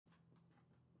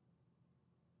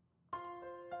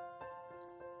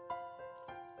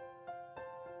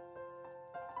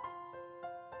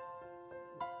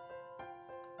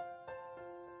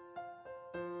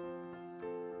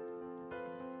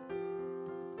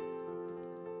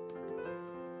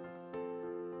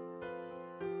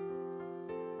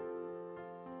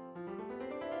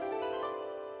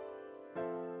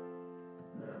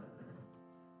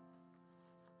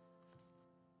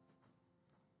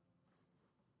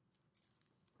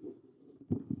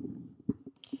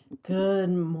Good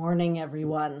morning,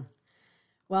 everyone.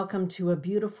 Welcome to a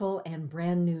beautiful and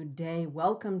brand new day.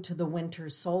 Welcome to the winter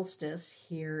solstice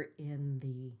here in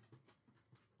the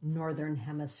northern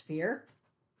hemisphere.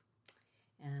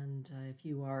 And if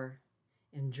you are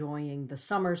enjoying the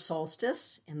summer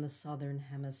solstice in the southern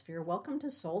hemisphere, welcome to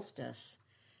Solstice.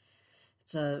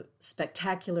 It's a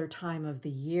spectacular time of the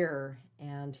year,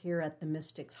 and here at the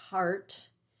Mystic's Heart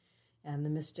and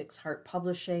the Mystic's Heart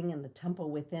Publishing and the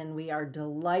Temple Within, we are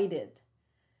delighted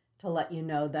to let you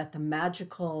know that the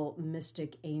magical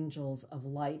mystic angels of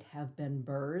light have been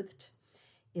birthed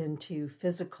into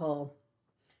physical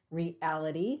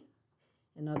reality.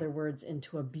 In other words,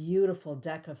 into a beautiful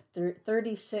deck of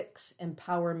 36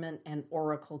 empowerment and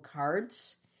oracle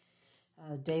cards.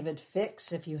 David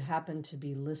Fix, if you happen to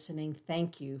be listening,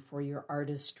 thank you for your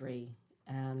artistry,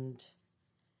 and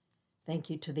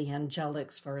thank you to the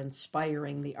angelics for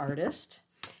inspiring the artist,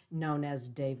 known as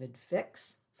David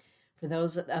Fix. For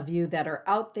those of you that are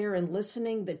out there and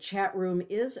listening, the chat room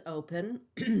is open.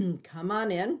 Come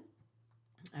on in.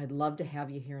 I'd love to have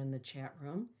you here in the chat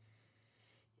room.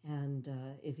 And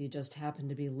if you just happen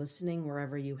to be listening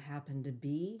wherever you happen to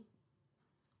be,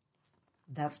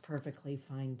 that's perfectly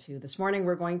fine too. This morning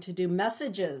we're going to do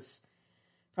messages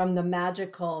from the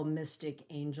magical mystic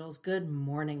angels. Good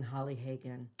morning, Holly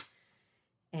Hagen.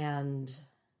 And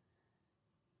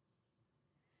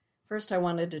first I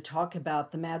wanted to talk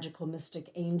about the magical mystic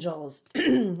angels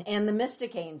and the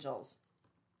mystic angels.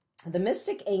 The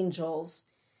mystic angels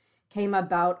came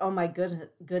about, oh my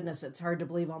goodness, it's hard to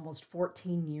believe, almost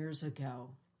 14 years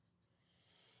ago.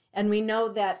 And we know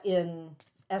that in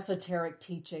esoteric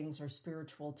teachings or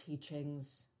spiritual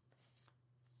teachings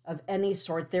of any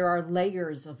sort, there are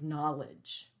layers of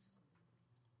knowledge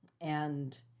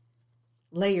and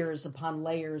layers upon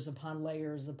layers upon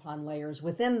layers upon layers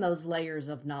within those layers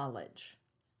of knowledge.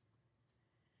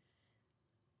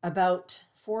 About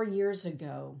 4 years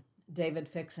ago, David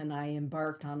Fix and I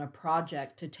embarked on a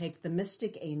project to take the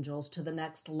mystic angels to the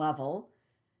next level,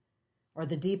 or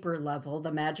the deeper level,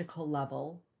 the magical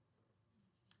level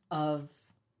of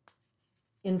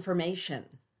information,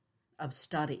 of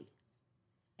study.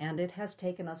 And it has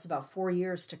taken us about 4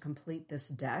 years to complete this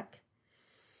deck.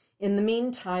 In the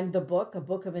meantime, the book, A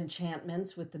Book of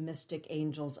Enchantments with the Mystic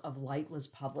Angels of Light, was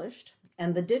published,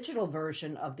 and the digital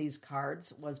version of these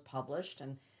cards was published,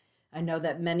 and I know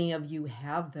that many of you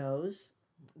have those.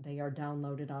 They are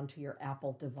downloaded onto your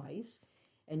Apple device,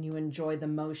 and you enjoy the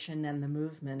motion and the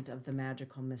movement of the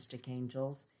magical mystic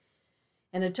angels.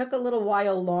 And it took a little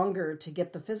while longer to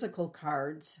get the physical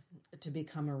cards to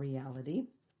become a reality,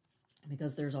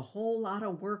 because there's a whole lot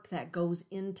of work that goes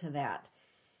into that.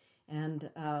 And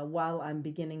while I'm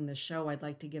beginning the show, I'd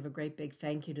like to give a great big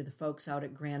thank you to the folks out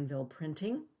at Granville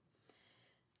Printing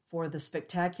for the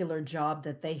spectacular job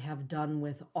that they have done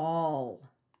with all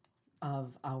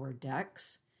of our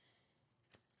decks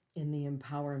in the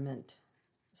Empowerment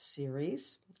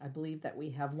series. I believe that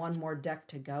we have one more deck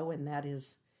to go, and that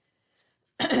is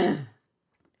the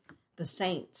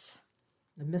Saints,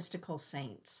 the Mystical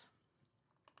Saints.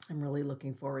 I'm really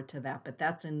looking forward to that, but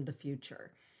that's in the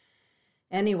future.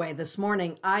 Anyway, this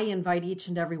morning, I invite each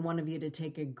and every one of you to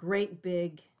take a great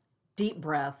big deep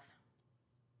breath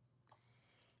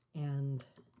and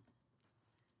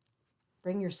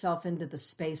bring yourself into the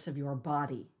space of your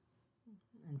body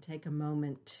and take a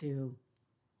moment to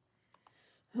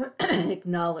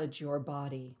acknowledge your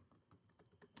body.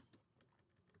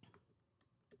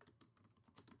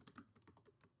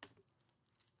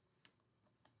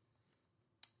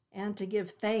 And to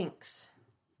give thanks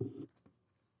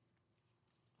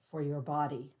for your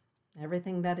body,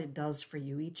 everything that it does for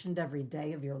you each and every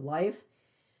day of your life,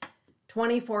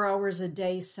 24 hours a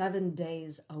day, 7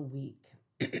 days a week.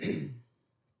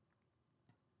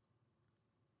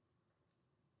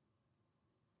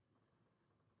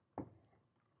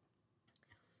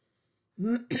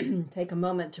 Take a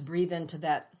moment to breathe into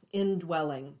that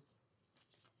indwelling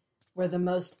where the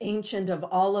most ancient of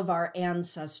all of our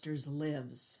ancestors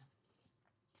lives,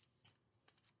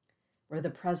 where the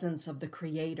presence of the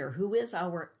Creator, who is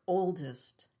our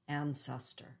oldest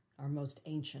ancestor, our most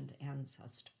ancient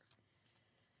ancestor.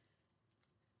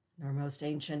 Our most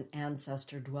ancient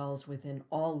ancestor dwells within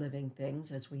all living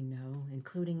things, as we know,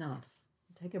 including us.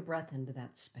 Take a breath into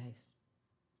that space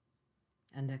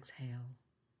and exhale.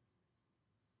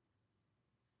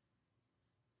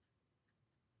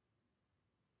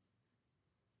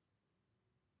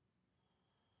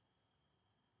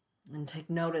 And take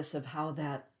notice of how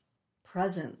that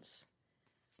presence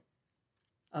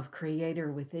of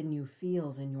Creator within you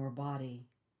feels in your body.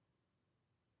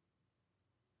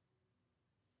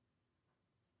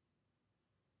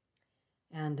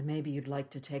 And maybe you'd like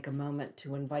to take a moment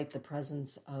to invite the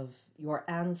presence of your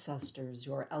ancestors,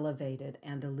 your elevated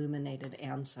and illuminated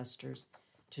ancestors,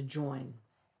 to join.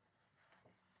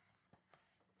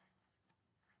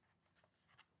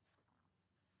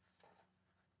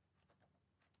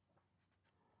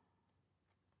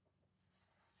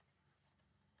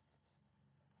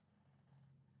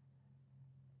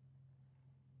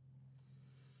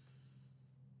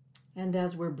 And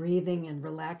as we're breathing and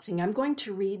relaxing, I'm going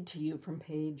to read to you from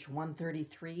page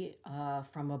 133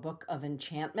 from a book of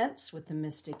enchantments with the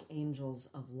mystic angels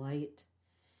of light,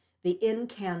 the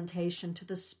incantation to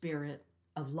the spirit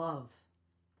of love.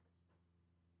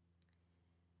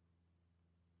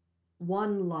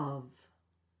 One love,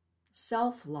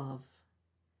 self-love,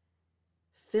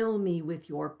 fill me with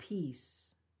your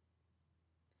peace.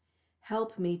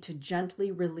 Help me to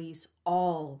gently release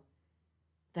all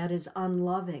that is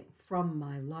unloving from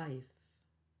my life.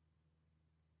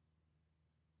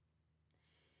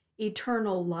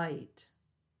 Eternal light,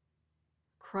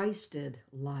 Christed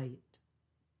light,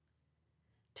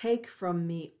 take from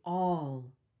me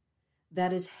all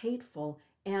that is hateful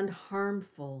and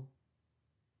harmful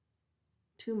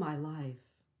to my life.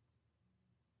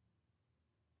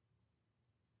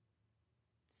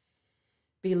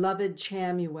 Beloved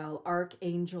Chamuel,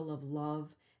 Archangel of Love,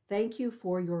 thank you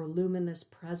for your luminous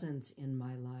presence in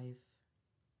my life.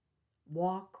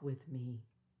 Walk with me.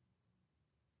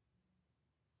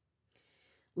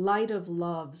 Light of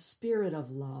love, spirit of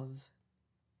love,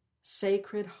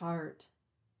 sacred heart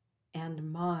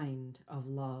and mind of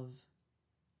love,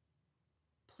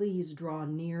 please draw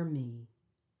near me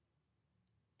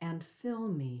and fill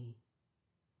me.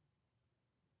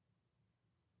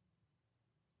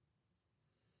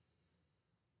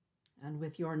 And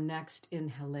with your next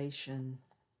inhalation,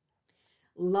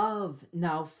 love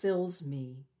now fills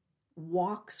me,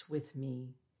 walks with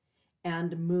me,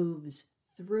 and moves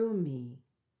through me.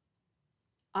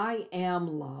 I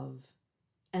am love,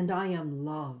 and I am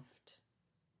loved.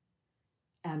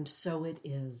 And so it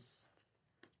is,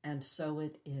 and so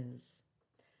it is.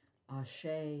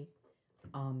 Ashe,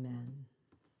 Amen.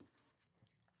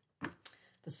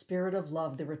 The spirit of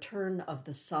love, the return of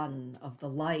the sun, of the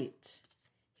light,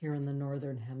 here in the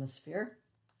Northern Hemisphere.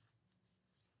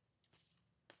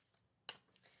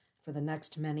 For the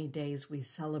next many days, we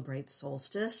celebrate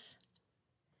Solstice.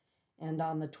 And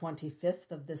on the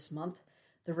 25th of this month,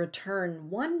 the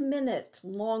return 1 minute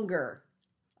longer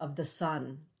of the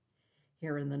sun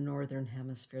here in the Northern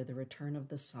Hemisphere, the return of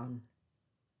the sun.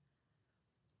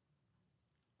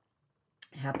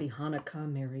 Happy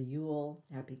Hanukkah, Merry Yule,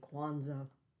 Happy Kwanzaa,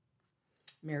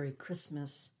 Merry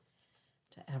Christmas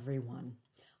to everyone.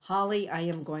 Holly, I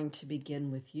am going to begin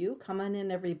with you. Come on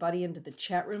in, everybody, into the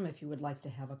chat room if you would like to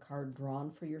have a card drawn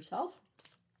for yourself.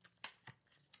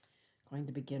 Going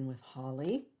to begin with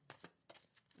Holly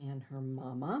and her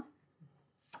mama.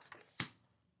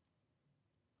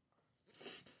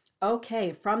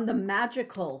 Okay, from the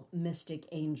Magical Mystic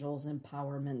Angels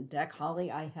Empowerment deck,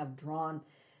 Holly, I have drawn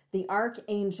the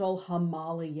Archangel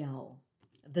Hamaliel,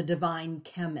 the Divine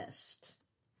Chemist.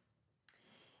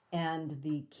 And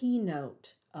the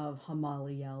keynote of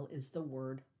Hamaliel is the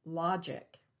word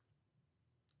logic.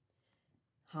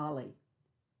 Holly,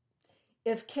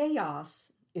 if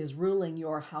chaos is ruling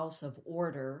your house of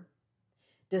order,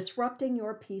 disrupting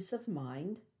your peace of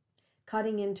mind,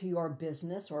 cutting into your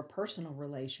business or personal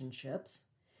relationships,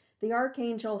 the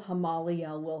Archangel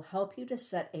Hamaliel will help you to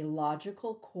set a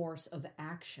logical course of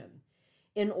action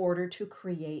in order to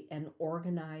create an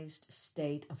organized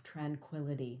state of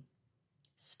tranquility,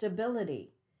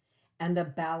 stability, and a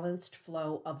balanced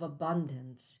flow of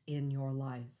abundance in your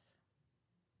life.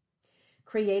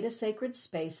 Create a sacred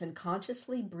space and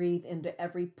consciously breathe into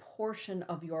every portion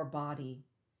of your body.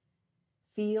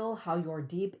 Feel how your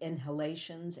deep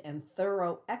inhalations and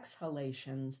thorough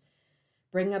exhalations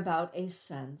bring about a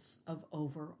sense of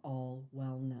overall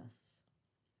wellness.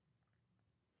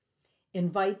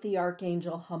 Invite the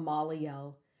Archangel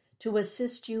Hamaliel to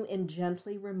assist you in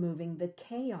gently removing the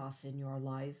chaos in your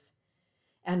life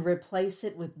and replace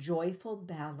it with joyful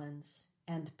balance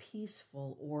and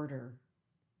peaceful order.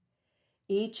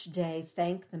 Each day,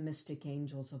 thank the mystic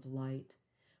angels of light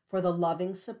for the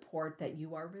loving support that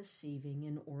you are receiving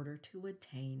in order to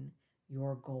attain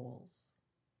your goals.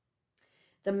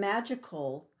 The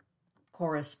magical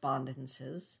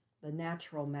correspondences, the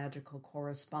natural magical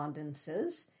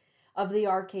correspondences of the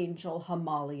Archangel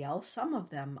Hamaliel, some of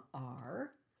them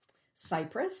are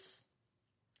Cypress,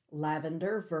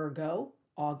 Lavender, Virgo,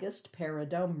 August,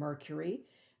 Peridot, Mercury,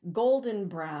 Golden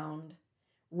Brown,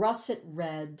 Russet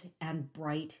Red, and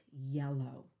Bright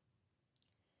Yellow.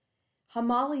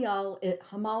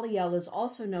 Hamaliel is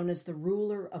also known as the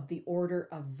ruler of the order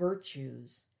of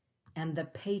virtues and the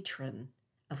patron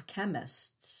of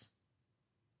chemists.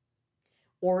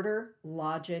 Order,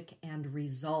 logic, and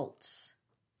results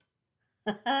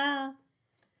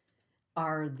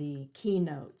are the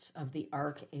keynotes of the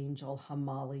Archangel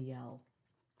Hamaliel.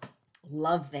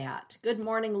 Love that. Good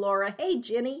morning, Laura. Hey,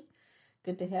 Ginny.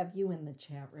 Good to have you in the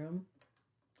chat room.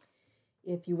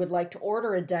 If you would like to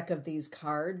order a deck of these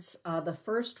cards, the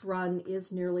first run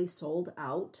is nearly sold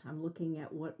out. I'm looking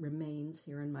at what remains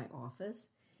here in my office.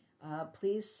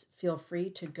 Please feel free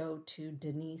to go to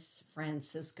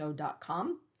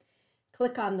denisefrancisco.com.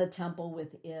 Click on the Temple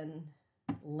Within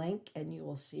link, and you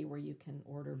will see where you can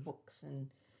order books and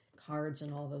cards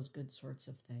and all those good sorts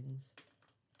of things.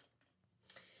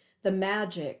 The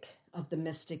magic of the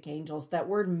mystic angels, that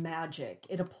word magic,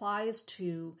 it applies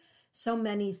to so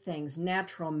many things.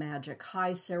 Natural magic,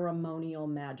 high ceremonial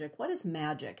magic. What is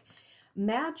magic?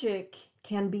 Magic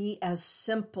can be as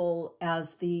simple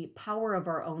as the power of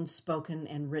our own spoken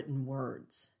and written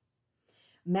words.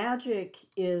 Magic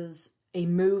is a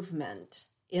movement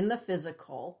in the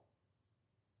physical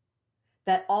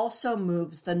that also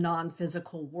moves the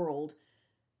non-physical world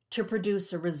to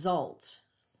produce a result.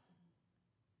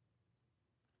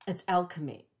 It's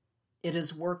alchemy. It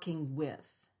is working with.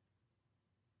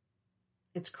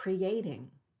 It's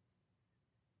creating.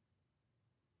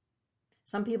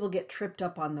 Some people get tripped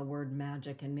up on the word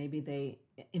magic, and maybe they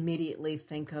immediately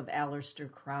think of Aleister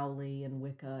Crowley and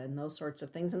Wicca and those sorts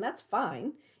of things, and that's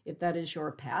fine. If that is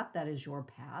your path, that is your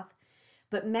path.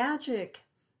 But magic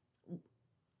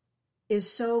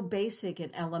is so basic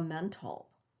and elemental.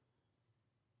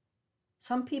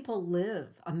 Some people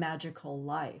live a magical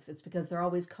life. It's because they're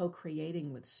always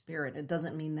co-creating with spirit. It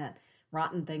doesn't mean that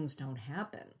rotten things don't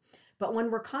happen. But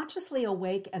when we're consciously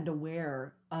awake and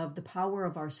aware of the power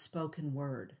of our spoken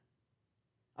word,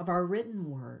 of our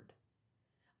written word,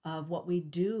 of what we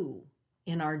do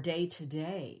in our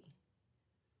day-to-day,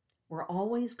 we're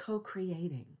always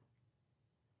co-creating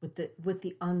with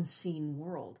the unseen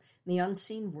world. And the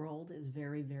unseen world is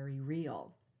very, very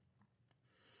real.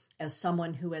 As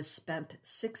someone who has spent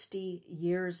 60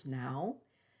 years now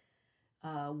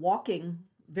walking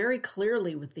very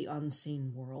clearly with the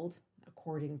unseen world,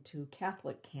 according to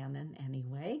Catholic canon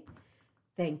anyway.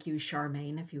 Thank you,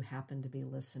 Charmaine, if you happen to be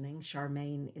listening.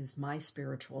 Charmaine is my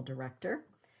spiritual director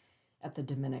at the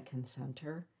Dominican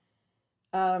Center.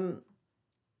 I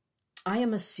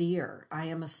am a seer. I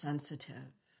am a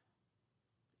sensitive.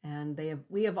 And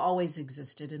we have always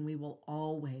existed, and we will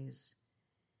always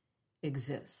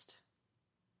exist.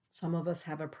 Some of us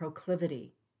have a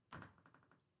proclivity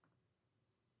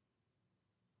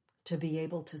to be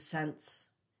able to sense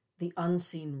the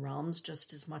unseen realms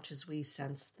just as much as we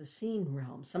sense the seen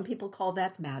realms. Some people call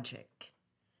that magic.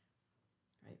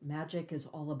 Right? Magic is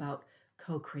all about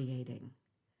co-creating.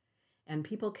 And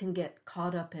people can get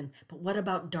caught up in, but what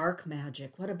about dark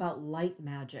magic? What about light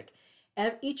magic?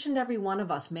 Each and every one of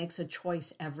us makes a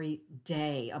choice every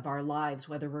day of our lives,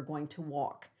 whether we're going to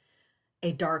walk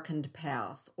a darkened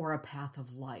path or a path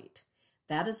of light.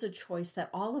 That is a choice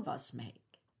that all of us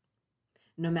make,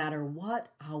 no matter what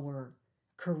our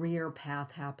career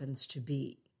path happens to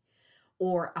be,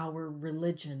 or our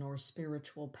religion or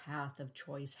spiritual path of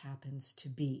choice happens to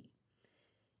be.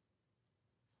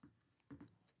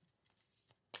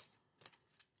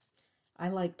 I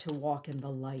like to walk in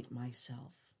the light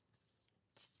myself.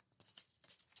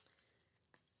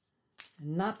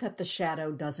 Not that the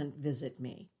shadow doesn't visit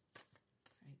me.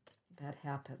 Right? That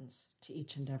happens to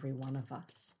each and every one of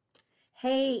us.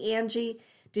 Hey, Angie,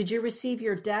 did you receive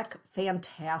your deck?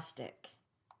 Fantastic.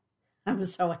 I'm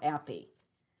so happy.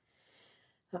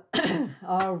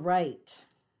 All right.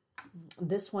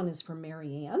 This one is for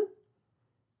Marianne.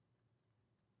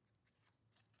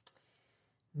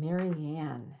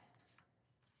 Marianne.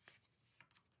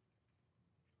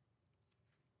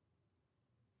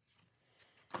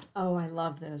 Oh, I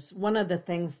love this. One of the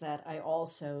things that I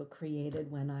also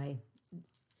created when I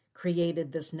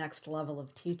created this next level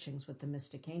of teachings with the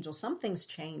Mystic Angel, some things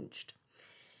changed.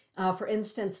 For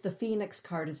instance, the Phoenix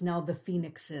card is now the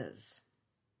Phoenixes.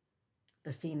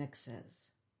 The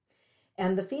Phoenixes.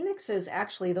 And the Phoenixes,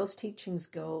 actually, those teachings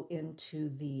go into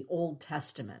the Old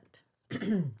Testament.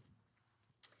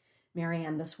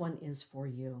 Marianne, this one is for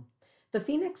you. The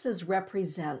Phoenixes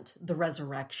represent the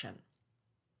resurrection,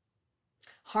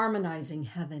 harmonizing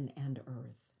heaven and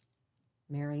earth.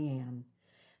 Marianne,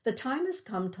 the time has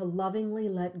come to lovingly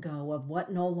let go of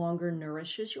what no longer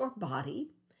nourishes your body,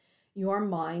 your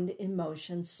mind,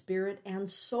 emotion, spirit, and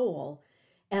soul,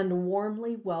 and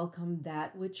warmly welcome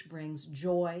that which brings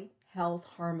joy, health,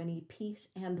 harmony, peace,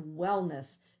 and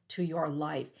wellness to your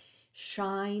life.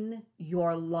 Shine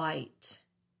your light.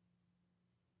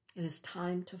 It is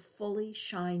time to fully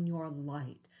shine your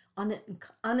light,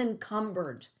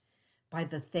 unencumbered by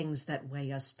the things that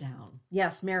weigh us down.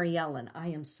 Yes, Mary Ellen, I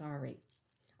am sorry.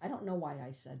 I don't know why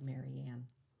I said Mary Ann.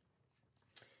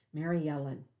 Mary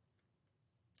Ellen.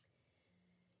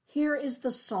 Here is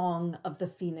the Song of the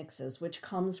Phoenixes, which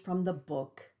comes from the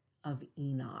book of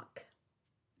Enoch.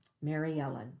 Mary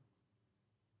Ellen.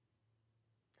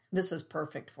 This is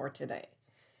perfect for today,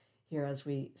 here as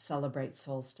we celebrate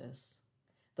solstice.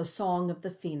 The Song of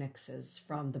the Phoenixes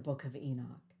from the book of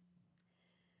Enoch.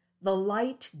 The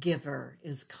light giver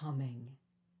is coming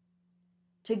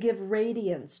to give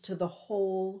radiance to the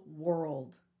whole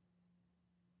world.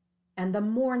 And the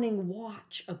morning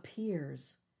watch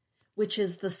appears, which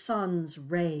is the sun's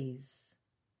rays.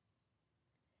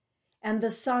 And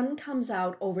the sun comes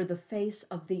out over the face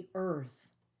of the earth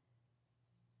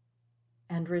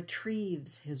and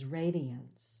retrieves his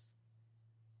radiance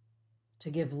to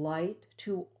give light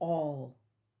to all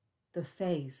the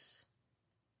face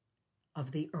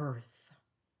of the earth.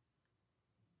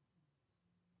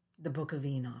 The book of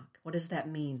Enoch. What does that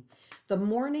mean? The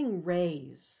morning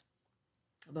rays,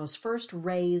 those first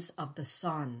rays of the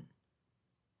sun,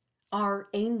 are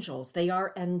angels. They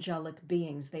are angelic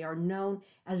beings. They are known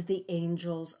as the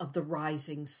angels of the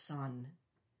rising sun,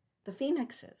 the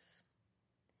phoenixes.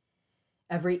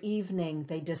 Every evening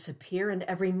they disappear, and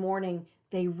every morning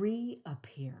they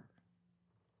reappear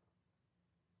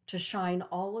to shine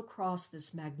all across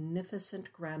this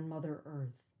magnificent grandmother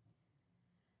earth,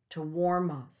 to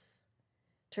warm us,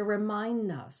 to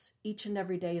remind us each and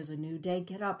every day is a new day.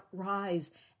 Get up,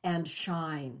 rise, and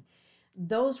shine.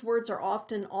 Those words are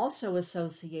often also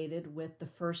associated with the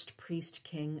first priest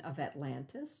king of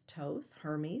Atlantis, Thoth,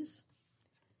 Hermes,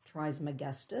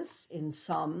 Trismegistus, in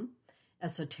some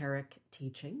esoteric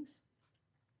teachings.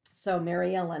 So,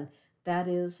 Mary Ellen, that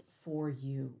is for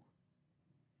you.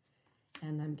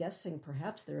 And I'm guessing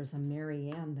perhaps there is a Mary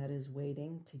Ann that is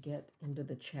waiting to get into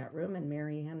the chat room. And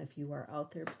Mary Ann, if you are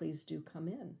out there, please do come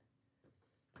in.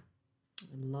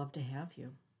 I'd love to have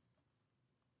you.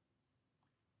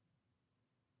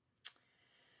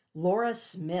 Laura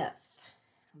Smith.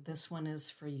 This one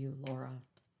is for you, Laura.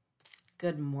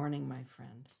 Good morning, my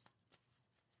friend.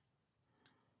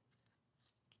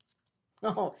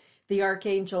 Oh, the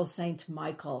Archangel Saint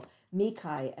Michael,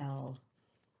 Michael,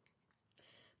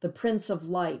 the Prince of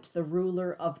Light, the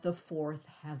ruler of the fourth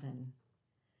heaven.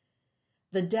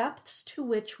 The depths to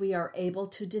which we are able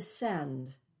to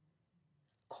descend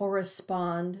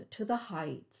correspond to the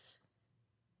heights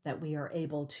that we are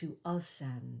able to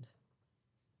ascend.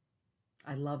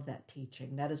 I love that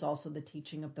teaching. That is also the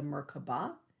teaching of the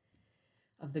Merkabah,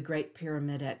 of the Great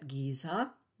Pyramid at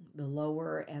Giza, the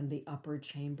lower and the upper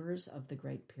chambers of the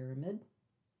Great Pyramid.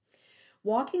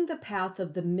 Walking the path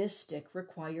of the mystic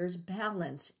requires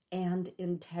balance and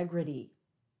integrity.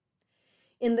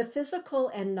 In the physical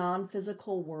and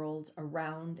non-physical worlds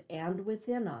around and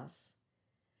within us,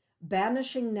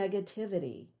 banishing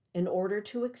negativity in order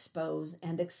to expose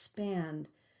and expand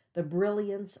the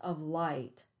brilliance of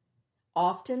light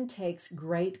often takes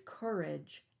great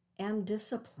courage and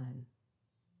discipline.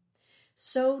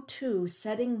 So too,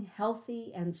 setting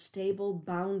healthy and stable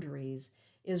boundaries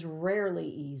is rarely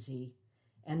easy,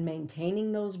 and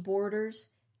maintaining those borders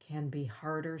can be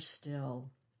harder still.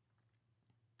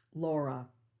 Laura,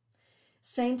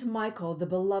 Saint Michael, the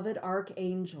beloved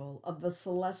archangel of the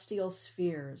celestial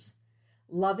spheres,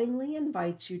 lovingly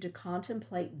invites you to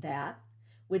contemplate that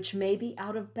which may be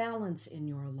out of balance in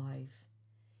your life,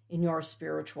 in your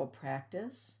spiritual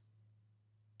practice,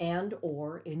 and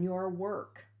or in your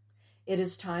work. It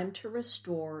is time to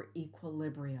restore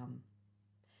equilibrium.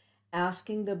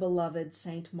 Asking the beloved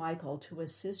Saint Michael to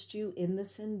assist you in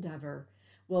this endeavor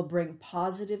will bring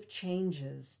positive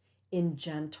changes in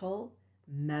gentle,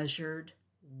 measured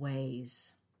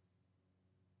ways.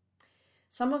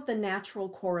 Some of the natural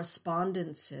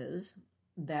correspondences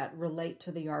that relate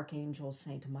to the Archangel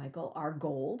Saint Michael are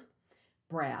gold,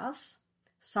 brass,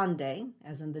 Sunday,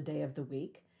 as in the day of the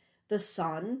week, the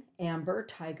sun, amber,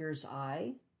 tiger's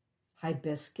eye,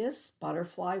 hibiscus,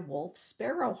 butterfly, wolf,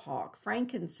 sparrowhawk,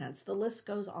 frankincense. The list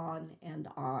goes on and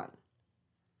on.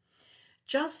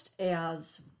 Just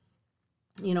as,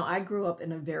 I grew up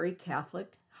in a very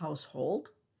Catholic household,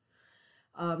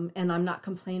 and I'm not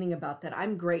complaining about that.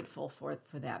 I'm grateful for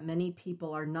that. Many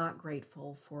people are not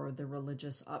grateful for the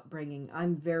religious upbringing.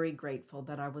 I'm very grateful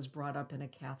that I was brought up in a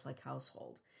Catholic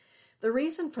household. The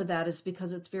reason for that is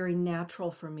because it's very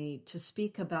natural for me to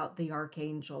speak about the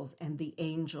archangels and the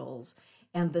angels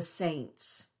and the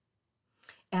saints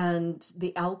and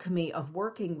the alchemy of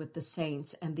working with the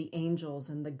saints and the angels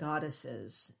and the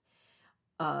goddesses,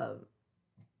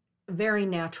 very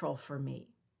natural for me.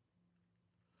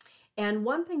 And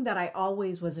one thing that I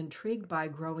always was intrigued by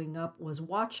growing up was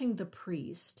watching the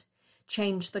priest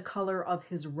change the color of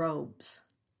his robes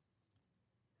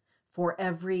for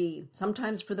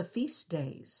sometimes for the feast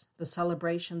days, the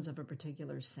celebrations of a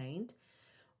particular saint,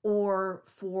 or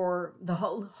for the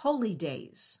holy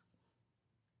days.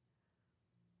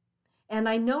 And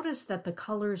I noticed that the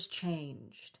colors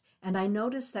changed. And I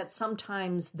noticed that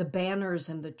sometimes the banners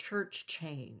in the church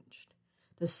changed.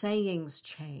 The sayings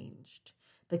changed.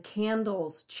 The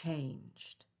candles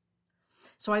changed.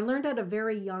 So I learned at a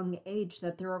very young age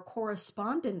that there are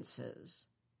correspondences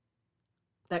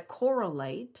that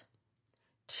correlate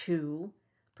to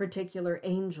particular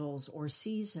angels or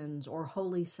seasons or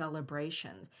holy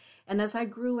celebrations. And as I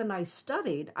grew and I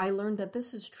studied, I learned that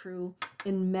this is true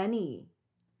in many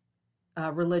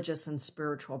religious and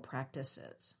spiritual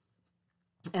practices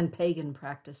and pagan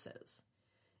practices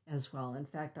as well. In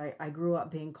fact, I grew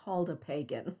up being called a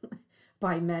pagan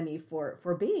by many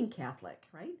for being Catholic,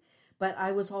 right? But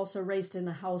I was also raised in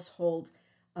a household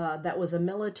that was a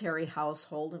military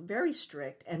household, very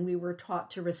strict, and we were taught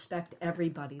to respect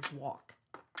everybody's walk,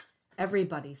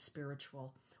 everybody's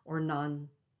spiritual or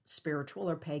non-spiritual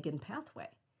or pagan pathway.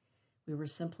 We were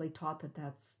simply taught that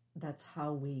that's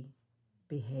how we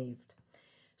behaved.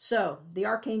 So the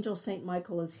Archangel Saint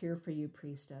Michael is here for you,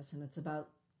 priestess, and it's about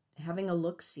having a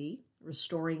look-see,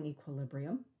 restoring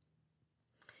equilibrium.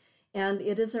 And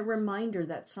it is a reminder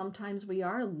that sometimes we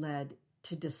are led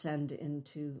to descend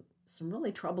into some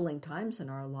really troubling times in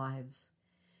our lives.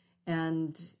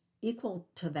 And equal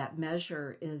to that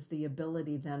measure is the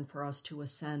ability then for us to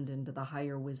ascend into the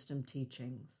higher wisdom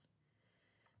teachings.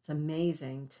 It's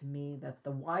amazing to me that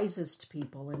the wisest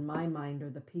people in my mind are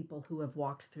the people who have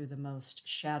walked through the most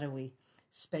shadowy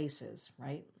spaces,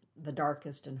 right? The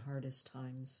darkest and hardest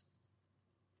times.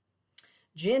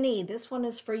 Ginny, this one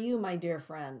is for you, my dear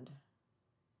friend.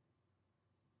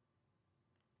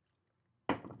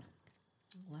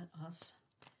 Let us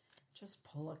just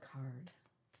pull a card.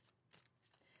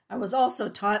 I was also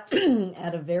taught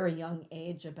at a very young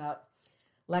age about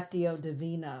Lectio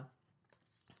Divina.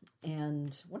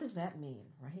 And what does that mean,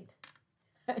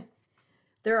 right?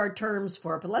 There are terms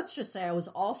for it, but let's just say I was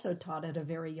also taught at a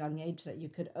very young age that you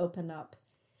could open up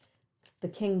the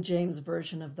King James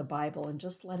Version of the Bible and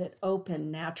just let it open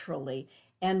naturally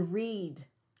and read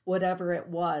whatever it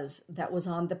was that was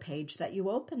on the page that you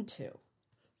opened to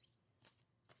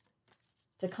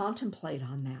contemplate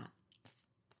on that.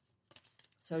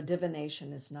 So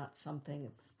divination is not something,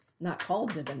 it's not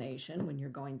called divination when you're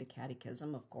going to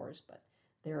catechism, of course, but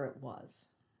there it was.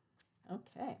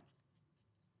 Okay.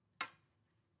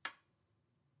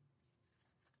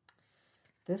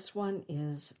 This one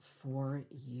is for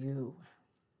you.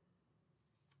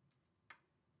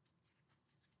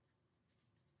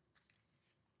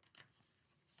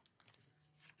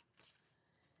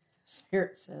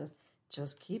 Spirit says,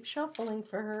 just keep shuffling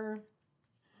for her.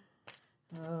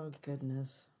 Oh,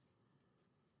 goodness.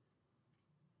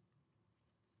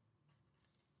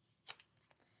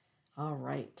 All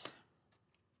right.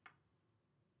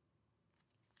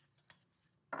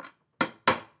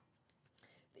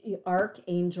 The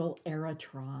Archangel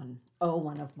Eratron. Oh,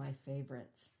 one of my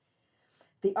favorites.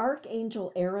 The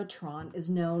Archangel Eratron is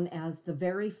known as the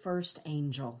very first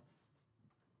angel,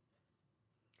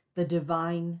 the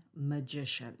divine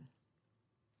magician.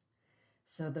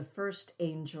 So the first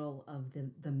angel of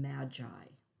the Magi,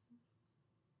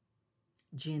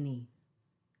 Jinni.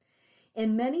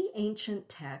 In many ancient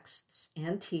texts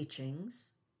and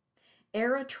teachings,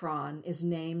 Eratron is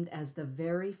named as the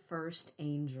very first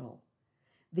angel,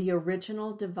 the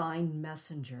original divine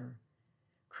messenger,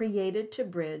 created to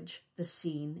bridge the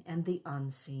seen and the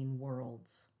unseen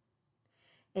worlds.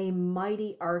 A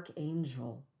mighty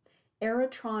archangel,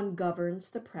 Eratron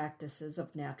governs the practices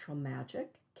of natural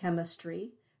magic,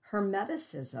 chemistry,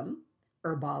 hermeticism,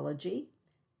 herbology,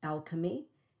 alchemy,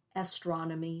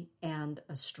 astronomy, and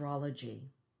astrology.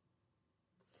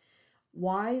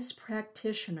 Wise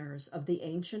practitioners of the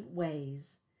ancient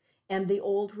ways and the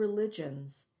old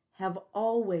religions have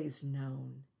always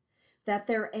known that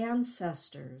their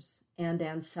ancestors and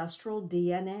ancestral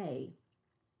DNA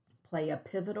play a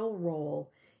pivotal role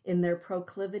in their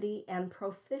proclivity and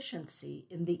proficiency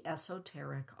in the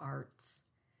esoteric arts.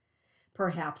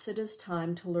 Perhaps it is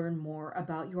time to learn more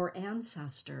about your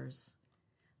ancestors,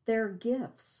 their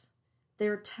gifts,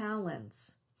 their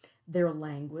talents, their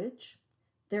language,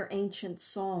 their ancient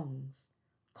songs,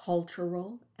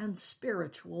 cultural and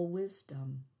spiritual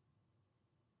wisdom.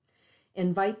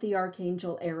 Invite the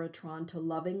Archangel Eritron to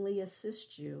lovingly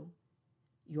assist you,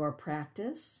 your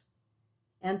practice,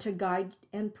 and to guide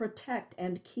and protect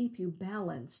and keep you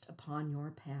balanced upon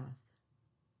your path.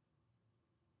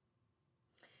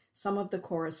 Some of the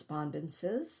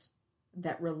correspondences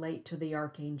that relate to the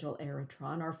Archangel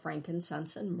Eritron are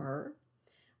frankincense and myrrh,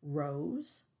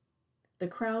 rose, the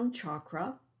crown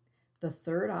chakra, the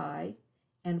third eye,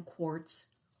 and quartz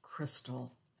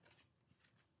crystal.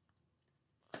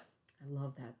 I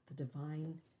love that. The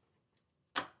divine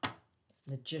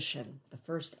magician, the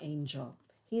first angel.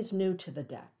 He's new to the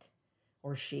deck.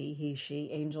 Or she, he, she.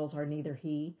 Angels are neither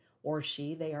he or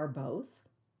she. They are both.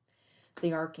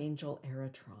 The Archangel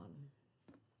Eritron.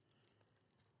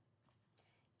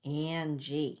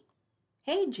 Angie.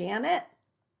 Hey, Janet.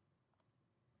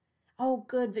 Oh,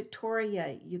 good,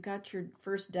 Victoria. You got your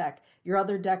first deck. Your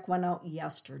other deck went out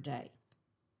yesterday.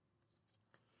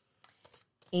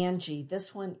 Angie,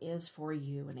 this one is for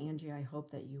you. And Angie, I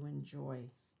hope that you enjoy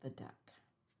the deck.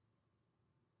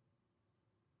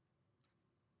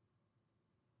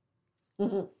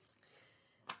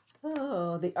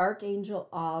 Oh, the Archangel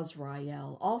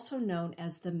Azrael, also known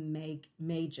as the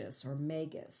Magus or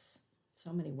Magus.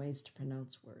 So many ways to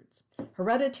pronounce words.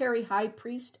 Hereditary High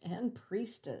Priest and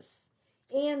Priestess.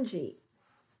 Angie,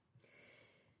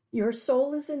 your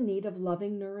soul is in need of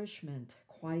loving nourishment,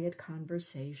 quiet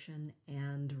conversation,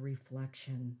 and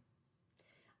reflection.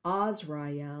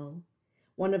 Azrael,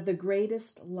 one of the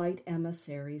greatest light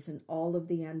emissaries in all of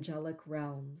the angelic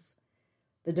realms,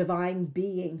 the divine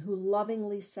being who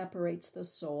lovingly separates the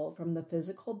soul from the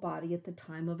physical body at the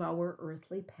time of our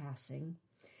earthly passing,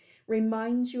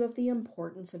 reminds you of the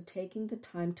importance of taking the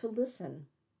time to listen,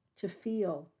 to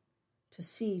feel, to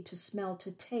see, to smell,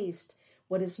 to taste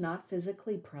what is not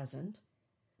physically present,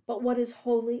 but what is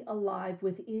wholly alive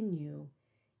within you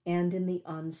and in the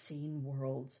unseen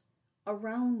worlds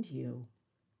around you.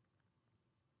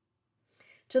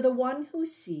 To the one who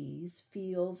sees,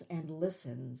 feels, and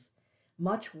listens,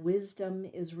 much wisdom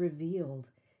is revealed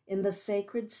in the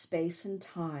sacred space and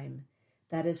time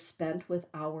that is spent with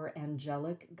our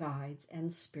angelic guides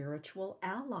and spiritual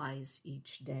allies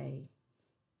each day.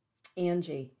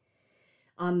 Angie,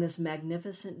 on this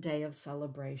magnificent day of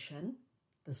celebration,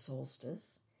 the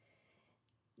solstice,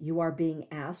 you are being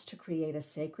asked to create a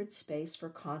sacred space for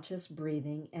conscious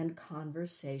breathing and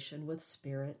conversation with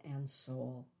spirit and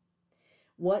soul.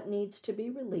 What needs to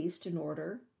be released in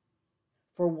order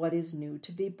for what is new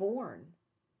to be born?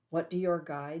 What do your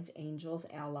guides, angels,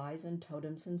 allies, and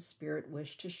totems in spirit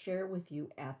wish to share with you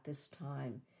at this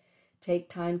time? Take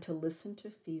time to listen, to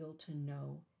feel, to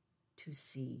know, to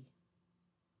see.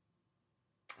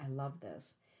 I love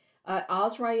this.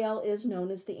 Azrael is known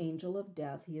as the angel of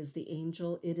death. It is the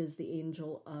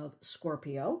angel of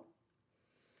Scorpio,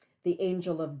 the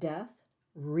angel of death,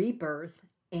 rebirth,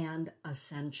 and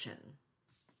ascension.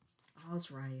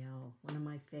 Azrael, one of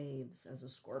my faves as a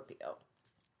Scorpio.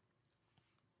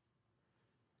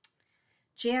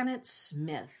 Janet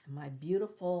Smith, my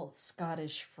beautiful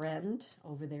Scottish friend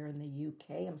over there in the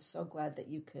UK. I'm so glad that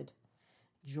you could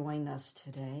join us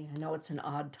today. I know it's an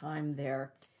odd time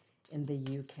there in the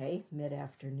UK,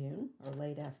 mid-afternoon or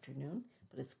late afternoon,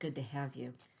 but it's good to have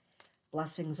you.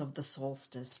 Blessings of the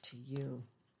solstice to you.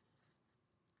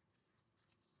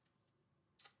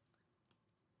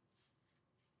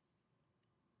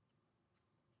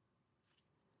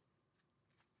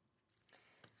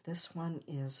 This one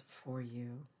is for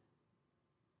you.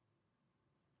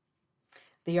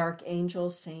 The Archangel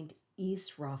Saint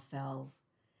Israfel,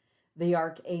 the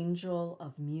Archangel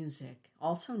of Music,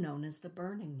 also known as the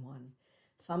Burning One.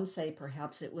 Some say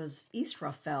perhaps it was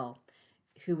Israfel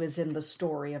who is in the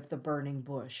story of the burning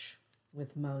bush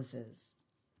with Moses.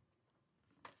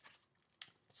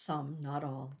 Some, not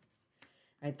all.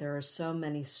 Right? There are so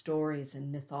many stories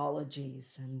and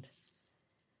mythologies, and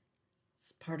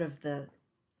it's part of the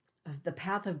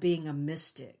path of being a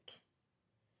mystic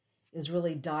is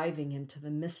really diving into the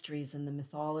mysteries and the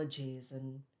mythologies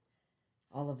and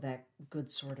all of that good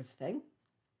sort of thing.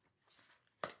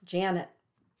 Janet,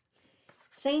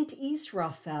 Saint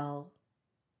Israfel,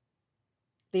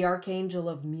 the Archangel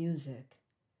of Music,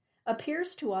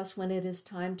 appears to us when it is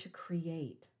time to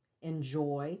create,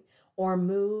 enjoy, or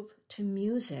move to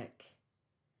music.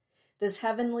 This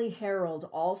heavenly herald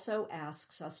also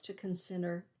asks us to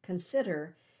consider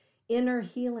inner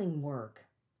healing work,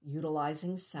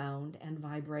 utilizing sound and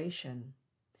vibration.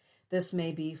 This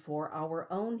may be for our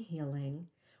own healing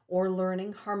or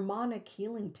learning harmonic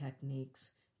healing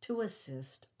techniques to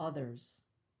assist others.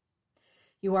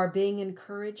 You are being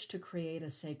encouraged to create a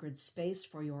sacred space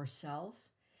for yourself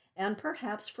and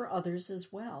perhaps for others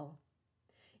as well.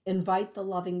 Invite the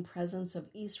loving presence of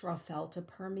Israfel to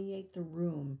permeate the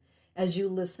room as you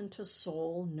listen to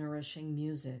soul-nourishing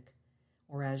music,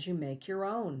 or as you make your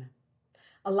own.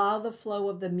 Allow the flow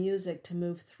of the music to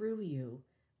move through you,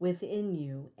 within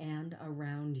you, and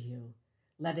around you.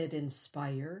 Let it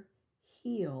inspire,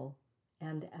 heal,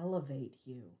 and elevate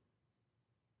you.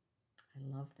 I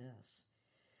love this.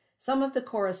 Some of the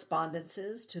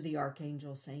correspondences to the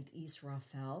Archangel Saint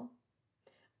Israfel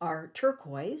are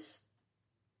turquoise,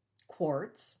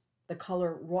 quartz, the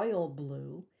color royal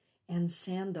blue, and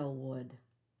sandalwood.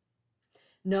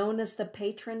 Known as the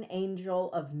patron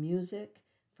angel of music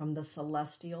from the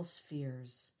celestial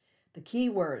spheres, the key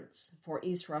words for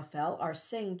Israfel are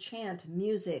sing, chant,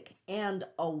 music, and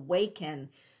awaken.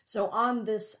 So on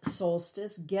this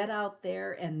solstice, get out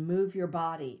there and move your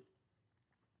body.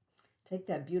 Take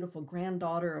that beautiful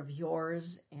granddaughter of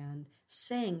yours and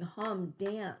sing, hum,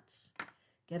 dance.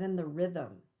 Get in the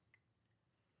rhythm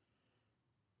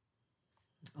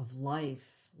of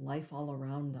life all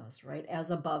around us, right? As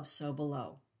above, so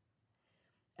below.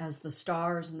 As the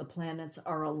stars and the planets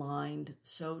are aligned,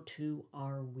 so too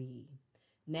are we.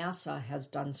 NASA has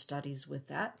done studies with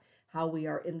that, how we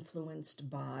are influenced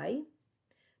by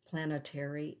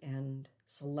planetary and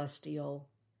celestial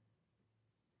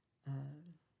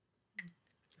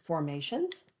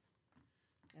formations,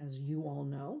 as you all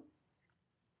know.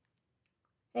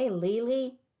 Hey,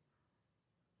 Lily.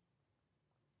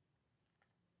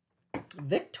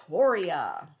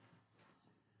 Victoria.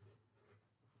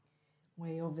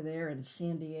 Way over there in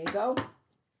San Diego.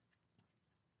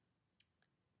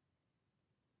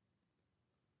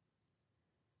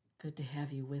 Good to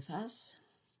have you with us.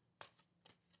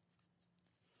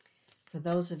 For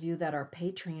those of you that are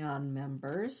Patreon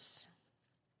members,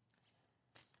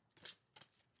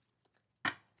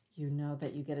 you know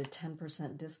that you get a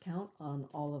 10% discount on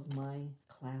all of my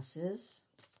classes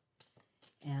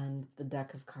and the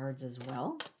deck of cards as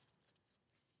well.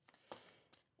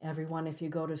 Everyone, if you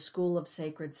go to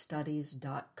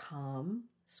schoolofsacredstudies.com,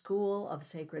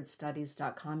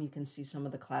 schoolofsacredstudies.com, you can see some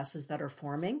of the classes that are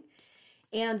forming.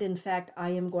 And in fact,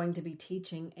 I am going to be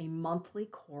teaching a monthly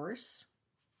course,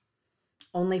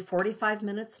 only 45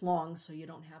 minutes long, so you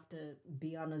don't have to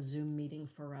be on a Zoom meeting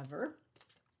forever.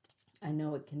 I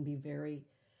know it can be very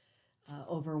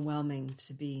overwhelming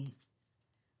to be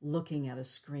looking at a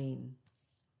screen.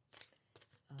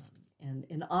 And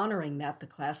in honoring that, the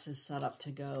class is set up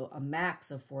to go a max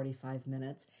of 45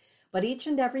 minutes. But each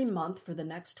and every month for the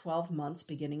next 12 months,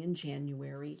 beginning in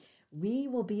January, we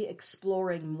will be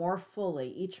exploring more fully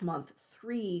each month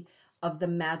 3 of the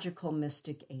magical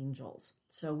mystic angels.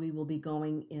 So we will be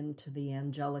going into the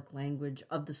angelic language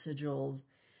of the sigils,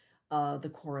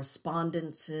 the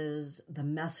correspondences, the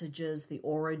messages, the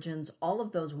origins, all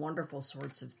of those wonderful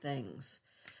sorts of things.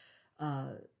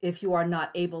 If you are not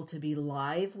able to be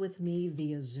live with me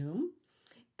via Zoom,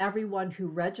 everyone who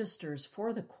registers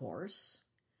for the course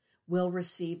will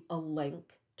receive a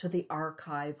link to the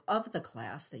archive of the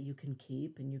class that you can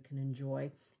keep and you can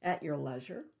enjoy at your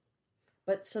leisure.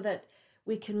 But so that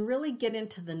we can really get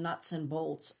into the nuts and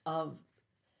bolts of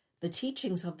the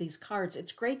teachings of these cards,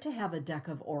 it's great to have a deck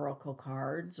of oracle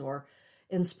cards or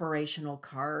inspirational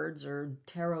cards or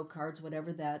tarot cards,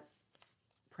 whatever that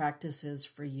practice is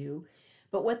for you.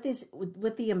 But with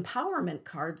the empowerment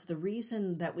cards, the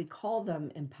reason that we call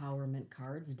them empowerment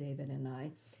cards, David and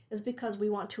I, is because we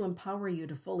want to empower you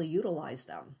to fully utilize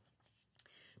them.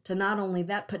 To not only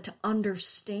that, but to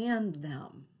understand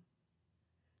them.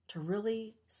 To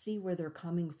really see where they're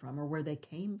coming from or where they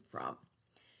came from.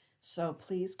 So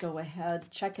please go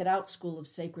ahead, check it out,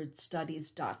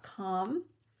 schoolofsacredstudies.com.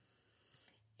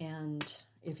 And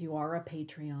if you are a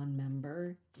Patreon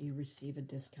member, you receive a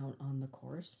discount on the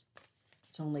course.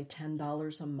 It's only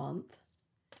 $10 a month,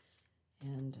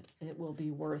 and it will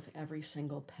be worth every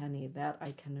single penny, that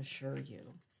I can assure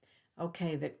you.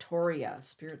 Okay, Victoria,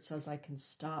 Spirit says I can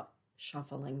stop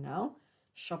shuffling now,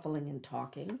 shuffling and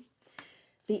talking.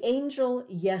 The angel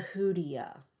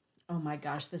Yehudia. Oh my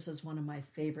gosh, this is one of my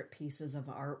favorite pieces of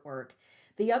artwork.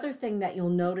 The other thing that you'll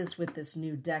notice with this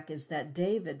new deck is that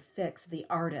David Fix, the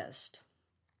artist,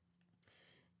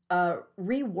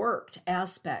 reworked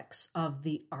aspects of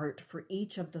the art for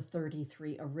each of the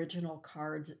 33 original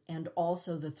cards and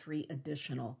also the 3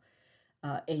 additional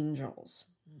angels.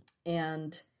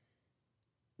 And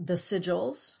the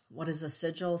sigils, what is a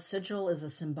sigil? Sigil is a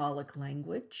symbolic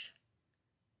language.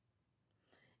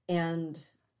 And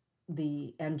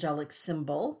the angelic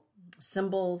symbols,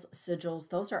 sigils,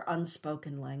 those are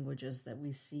unspoken languages that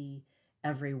we see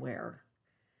everywhere.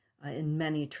 In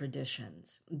many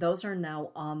traditions. Those are now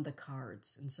on the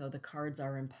cards. And so the cards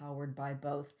are empowered by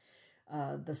both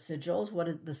the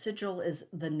sigils. The sigil is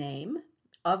the name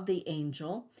of the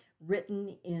angel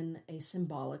written in a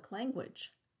symbolic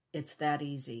language. It's that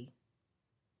easy.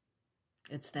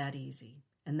 It's that easy.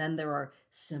 And then there are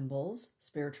symbols,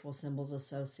 spiritual symbols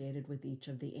associated with each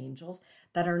of the angels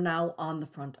that are now on the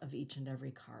front of each and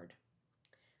every card.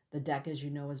 The deck, as you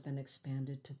know, has been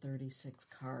expanded to 36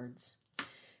 cards.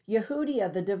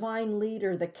 Yehudia, the divine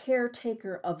leader, the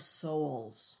caretaker of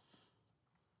souls,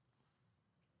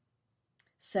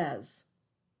 says,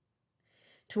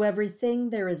 to everything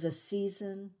there is a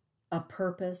season, a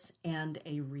purpose, and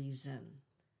a reason.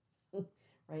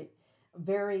 Right?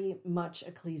 Very much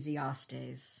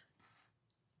Ecclesiastes.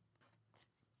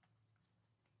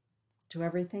 To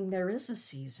everything there is a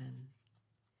season.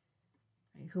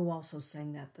 Right? Who also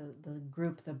sang that? The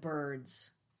group, the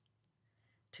Birds.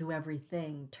 To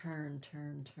everything, turn,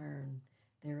 turn, turn.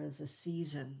 There is a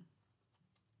season.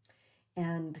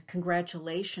 And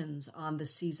congratulations on the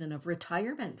season of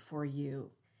retirement for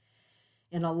you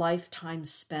in a lifetime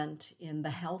spent in the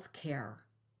healthcare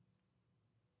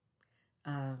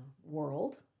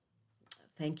world.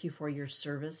 Thank you for your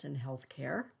service in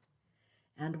healthcare,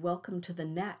 and welcome to the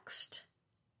next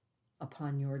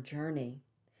upon your journey.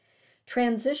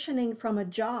 Transitioning from a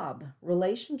job,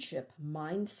 relationship,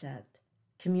 mindset,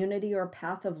 community, or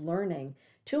path of learning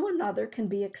to another can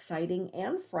be exciting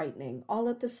and frightening all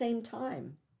at the same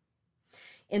time.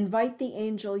 Invite the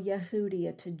angel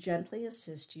Yehudia to gently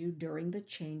assist you during the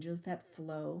changes that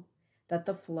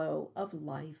the flow of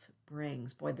life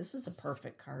brings. Boy, this is a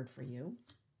perfect card for you.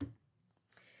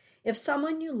 If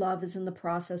someone you love is in the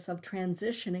process of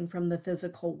transitioning from the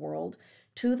physical world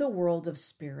to the world of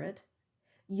spirit,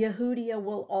 Yehudia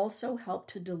will also help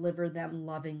to deliver them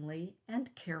lovingly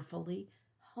and carefully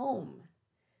home.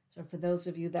 So for those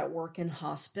of you that work in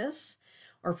hospice,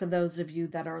 or for those of you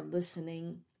that are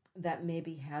listening that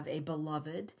maybe have a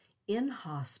beloved in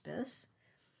hospice,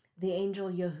 the angel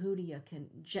Yehudia can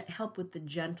help with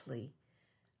gently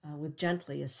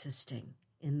assisting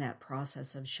in that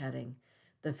process of shedding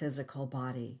the physical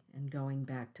body and going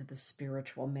back to the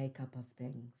spiritual makeup of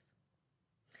things.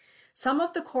 Some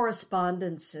of the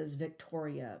correspondences,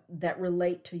 Victoria, that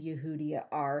relate to Yehudia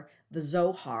are the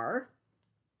Zohar.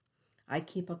 I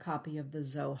keep a copy of the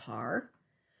Zohar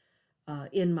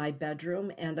in my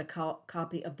bedroom, and a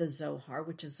copy of the Zohar,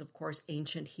 which is, of course,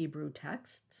 ancient Hebrew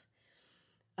texts.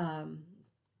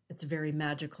 It's a very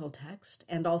magical text,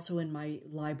 and also in my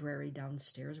library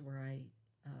downstairs where I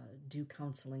do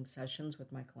counseling sessions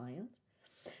with my clients.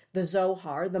 The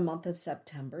Zohar, the month of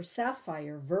September,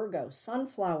 Sapphire, Virgo,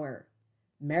 Sunflower,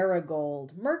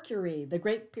 Marigold, Mercury, the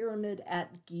Great Pyramid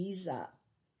at Giza,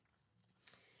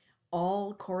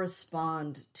 all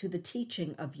correspond to the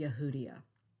teaching of Yehudia,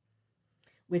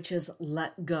 which is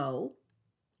let go,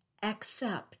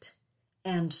 accept,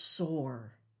 and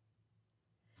soar.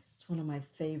 It's one of my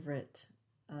favorite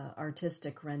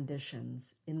artistic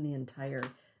renditions in the entire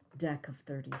deck of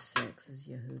 36 is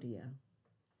Yehudia.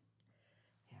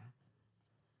 Yeah.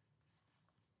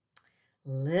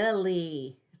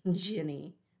 Lily,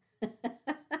 Ginny,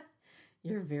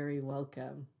 you're very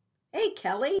welcome. Hey,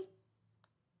 Kelly.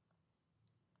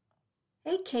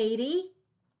 Hey, Katie.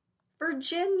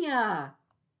 Virginia.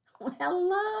 Well,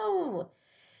 hello.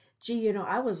 Gee, you know,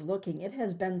 I was looking. It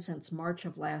has been since March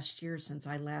of last year since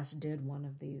I last did one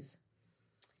of these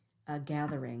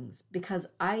gatherings, because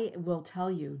I will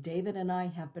tell you, David and I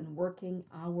have been working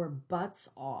our butts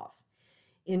off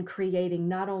in creating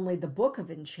not only the book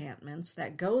of enchantments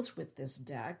that goes with this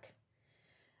deck,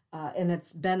 and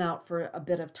it's been out for a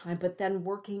bit of time, but then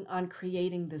working on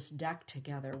creating this deck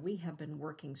together. We have been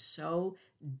working so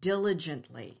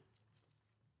diligently.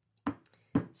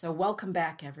 So welcome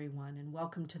back, everyone, and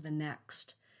welcome to the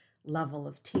next level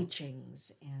of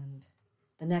teachings and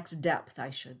the next depth, I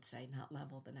should say, not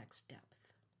level, the next depth.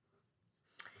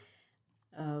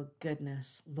 Oh,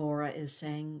 goodness. Laura is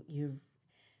saying,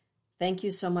 thank you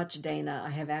so much, Dana.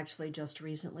 I have actually just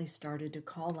recently started to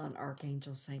call on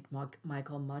Archangel Saint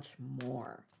Michael much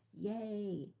more.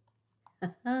 Yay.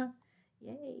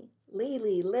 Yay.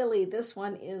 Lily, this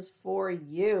one is for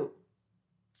you.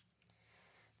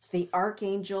 It's the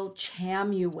Archangel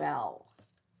Chamuel.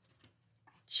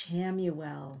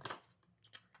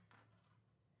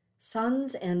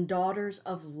 Sons and daughters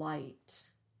of light,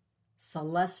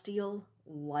 celestial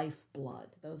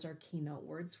lifeblood. Those are keynote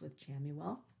words with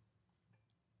Chamuel.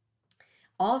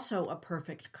 Also a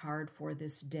perfect card for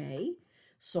this day,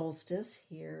 solstice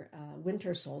here,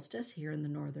 winter solstice here in the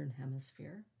Northern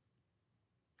Hemisphere.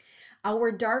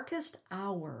 Our darkest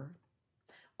hour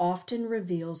often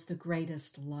reveals the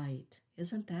greatest light.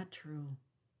 Isn't that true?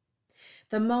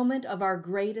 The moment of our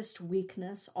greatest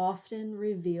weakness often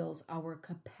reveals our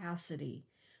capacity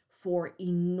for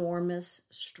enormous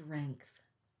strength.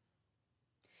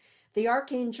 The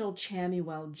Archangel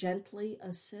Chamuel gently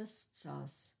assists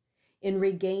us in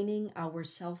regaining our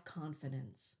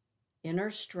self-confidence, inner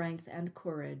strength, and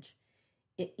courage,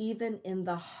 even in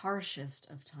the harshest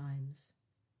of times.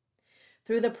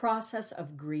 Through the process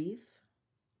of grief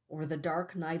or the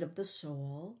dark night of the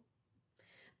soul,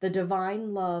 the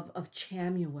divine love of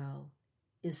Chamuel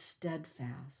is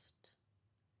steadfast.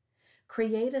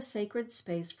 Create a sacred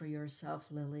space for yourself,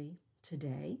 Lily,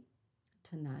 today,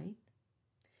 tonight,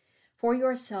 for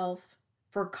yourself,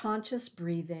 for conscious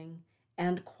breathing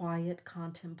and quiet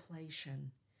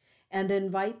contemplation, and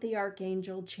invite the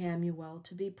Archangel Chamuel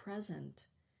to be present.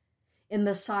 In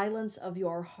the silence of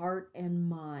your heart and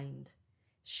mind,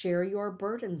 share your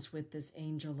burdens with this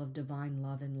angel of divine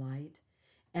love and light,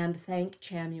 and thank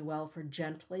Chamuel for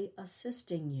gently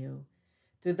assisting you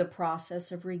through the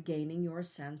process of regaining your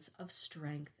sense of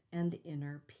strength and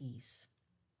inner peace.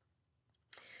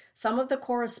 Some of the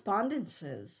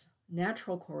correspondences,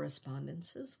 natural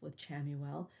correspondences with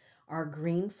Chamuel, are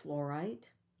green fluorite,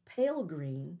 pale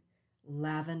green,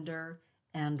 lavender,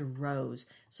 and rose.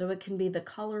 So it can be the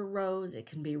color rose, it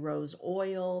can be rose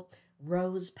oil,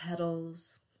 rose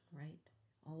petals, right?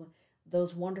 All of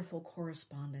those wonderful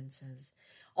correspondences.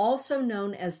 Also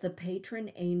known as the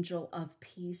patron angel of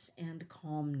peace and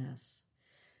calmness.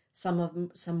 Some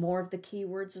more of the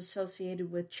keywords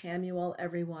associated with Chamuel,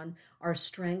 everyone, are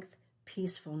strength,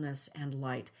 peacefulness, and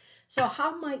light. So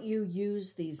how might you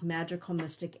use these magical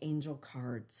mystic angel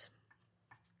cards?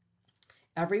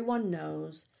 Everyone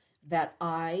knows that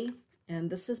and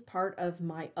this is part of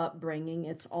my upbringing,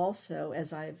 it's also,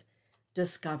 as I've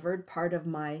discovered, part of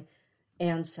my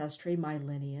ancestry, my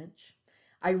lineage.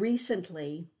 I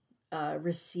recently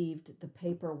received the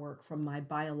paperwork from my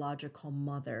biological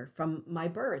mother from my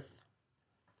birth,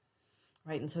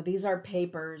 right? And so these are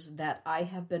papers that I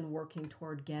have been working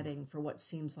toward getting for what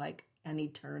seems like an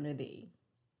eternity.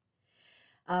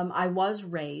 I was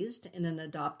raised in an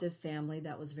adoptive family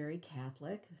that was very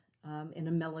Catholic, in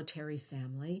a military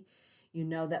family. You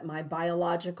know that my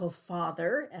biological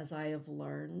father, as I have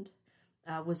learned,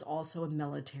 was also a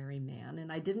military man,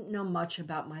 and I didn't know much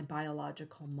about my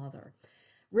biological mother.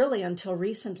 Really until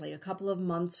recently, a couple of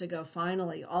months ago,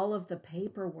 finally, all of the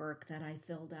paperwork that I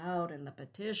filled out and the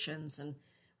petitions and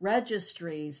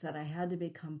registries that I had to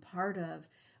become part of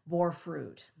bore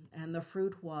fruit. And the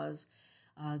fruit was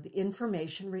the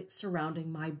information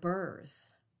surrounding my birth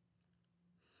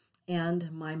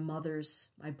and my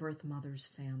birth mother's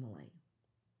family.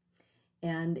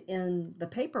 And in the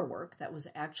paperwork that was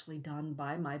actually done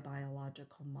by my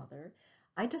biological mother,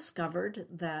 I discovered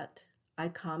that I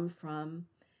come from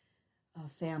a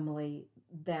family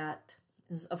that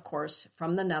is, of course,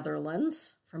 from the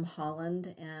Netherlands, from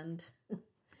Holland and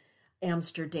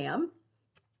Amsterdam.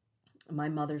 My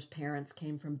mother's parents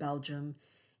came from Belgium,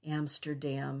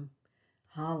 Amsterdam,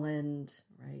 Holland,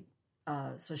 right?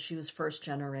 So she was first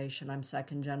generation. I'm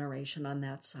second generation on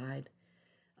that side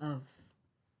of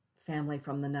family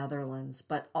from the Netherlands,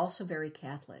 but also very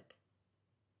Catholic.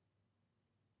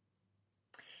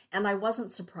 And I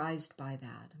wasn't surprised by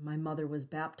that. My mother was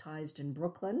baptized in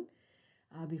Brooklyn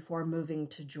before moving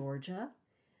to Georgia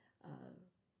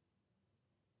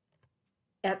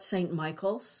at St.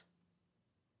 Michael's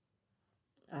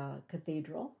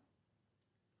Cathedral.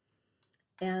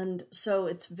 And so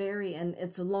it's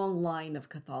a long line of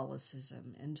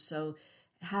Catholicism. And so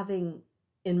having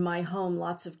in my home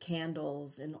lots of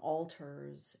candles and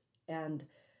altars and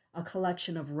a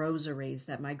collection of rosaries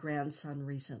that my grandson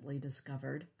recently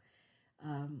discovered.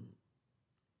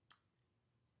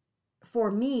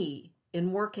 For me,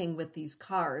 in working with these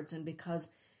cards, and because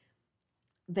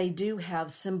they do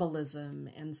have symbolism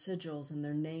and sigils and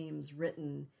their names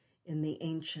written in the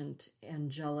ancient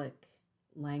angelic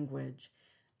language,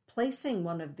 placing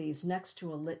one of these next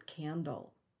to a lit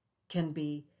candle can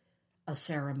be a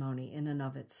ceremony in and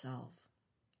of itself.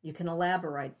 You can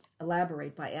elaborate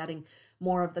by adding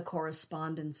more of the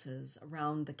correspondences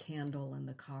around the candle and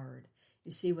the card.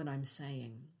 You see what I'm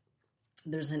saying?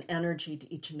 There's an energy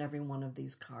to each and every one of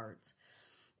these cards.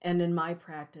 And in my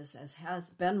practice, as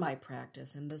has been my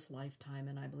practice in this lifetime,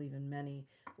 and I believe in many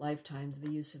lifetimes,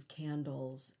 the use of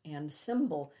candles and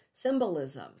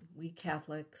symbolism. We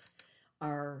Catholics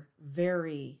are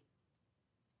very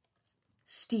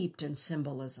steeped in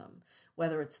symbolism,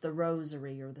 whether it's the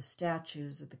rosary or the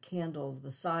statues or the candles, the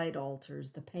side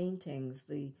altars, the paintings,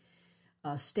 the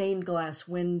stained glass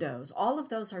windows. All of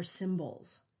those are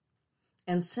symbols.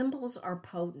 And symbols are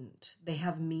potent. They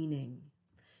have meaning.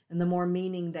 And the more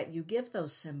meaning that you give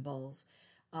those symbols,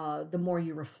 the more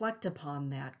you reflect upon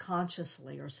that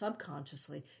consciously or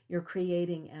subconsciously, you're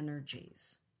creating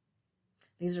energies.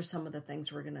 These are some of the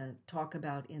things we're going to talk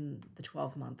about in the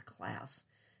 12-month class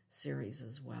series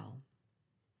as well.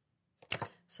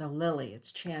 So Lily,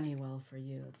 it's Chamuel for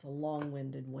you. It's a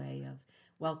long-winded way of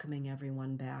welcoming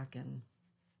everyone back and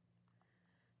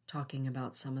talking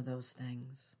about some of those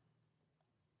things.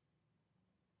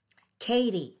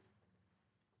 Katie.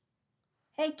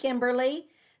 Hey, Kimberly.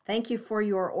 Thank you for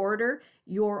your order.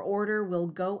 Your order will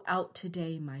go out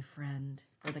today, my friend,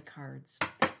 for the cards.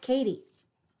 Katie.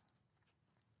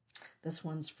 This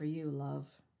one's for you, love.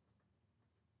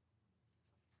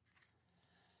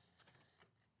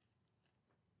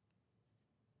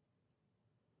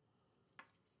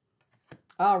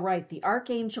 All right, the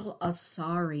Archangel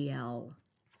Asariel.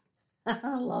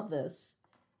 I love this.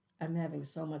 I'm having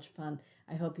so much fun.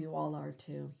 I hope you all are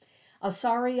too.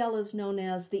 Asariel is known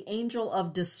as the angel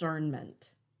of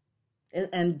discernment.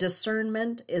 And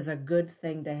discernment is a good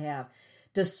thing to have.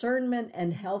 Discernment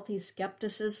and healthy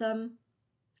skepticism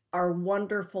are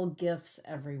wonderful gifts,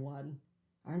 everyone.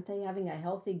 Aren't they? Having a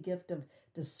healthy gift of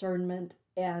discernment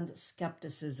and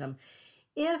skepticism.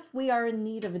 If we are in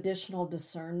need of additional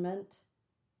discernment,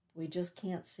 we just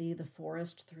can't see the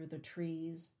forest through the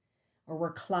trees, or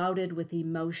we're clouded with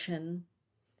emotion,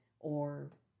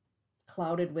 or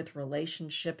clouded with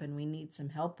relationship, and we need some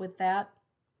help with that.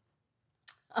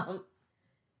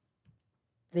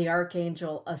 The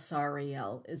Archangel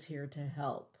Asariel is here to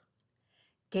help.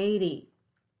 Katie,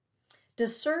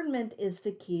 discernment is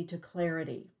the key to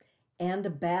clarity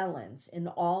and balance in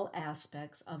all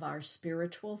aspects of our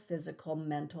spiritual, physical,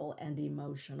 mental, and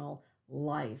emotional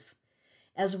life,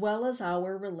 as well as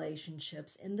our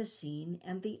relationships in the seen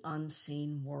and the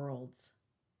unseen worlds.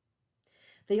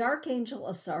 The Archangel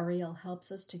Asariel helps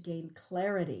us to gain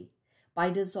clarity by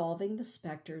dissolving the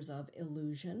specters of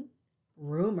illusion,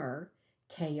 rumor,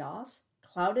 chaos,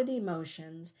 clouded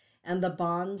emotions, and the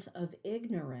bonds of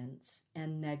ignorance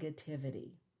and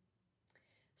negativity.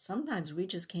 Sometimes we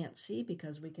just can't see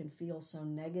because we can feel so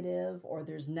negative, or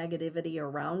there's negativity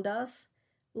around us.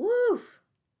 Woof!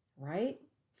 Right?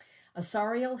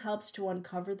 Asariel helps to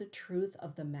uncover the truth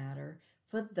of the matter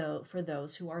for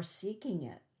those who are seeking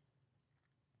it.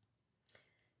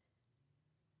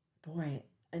 Boy,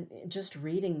 and just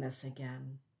reading this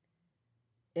again,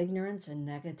 ignorance and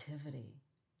negativity.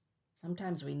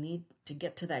 Sometimes we need to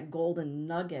get to that golden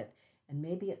nugget, and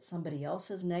maybe it's somebody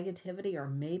else's negativity, or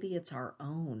maybe it's our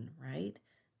own, right?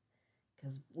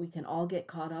 Because we can all get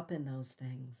caught up in those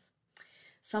things.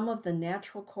 Some of the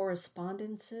natural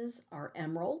correspondences are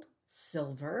emerald,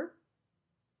 silver,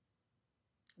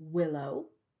 willow,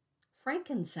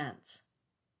 frankincense.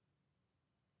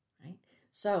 Right?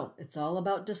 So it's all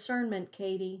about discernment,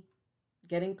 Katie.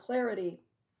 Getting clarity.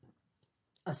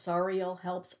 Asariel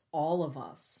helps all of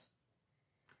us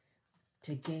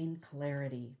to gain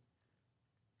clarity.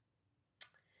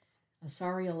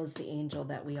 Asariel is the angel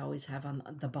that we always have on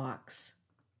the box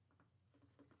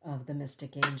of the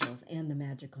mystic angels and the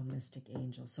magical mystic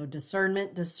angels. So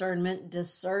discernment, discernment,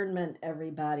 discernment,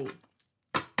 everybody.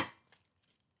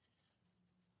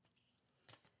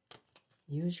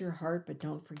 Use your heart, but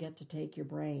don't forget to take your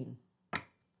brain.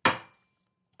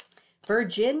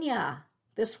 Virginia,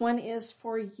 this one is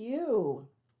for you.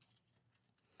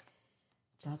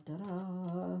 Da, da,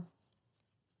 da.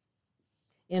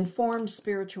 Informed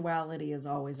spirituality is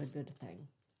always a good thing.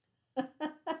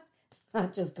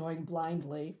 Not just going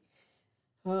blindly.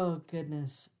 Oh,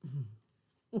 goodness.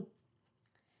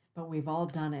 But we've all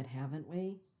done it, haven't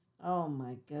we? Oh,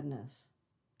 my goodness.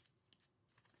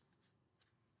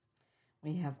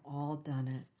 We have all done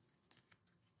it.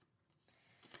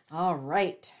 All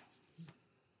right.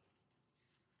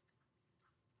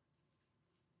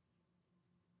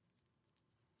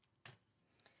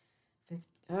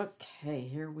 Okay,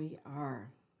 here we are.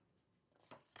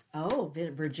 Oh,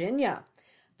 Virginia,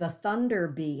 the thunder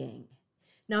being.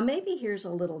 Now, maybe here's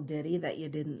a little ditty that you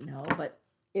didn't know, but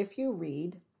if you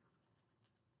read,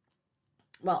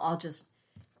 well, I'll just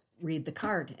read the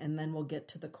card, and then we'll get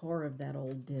to the core of that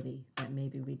old ditty that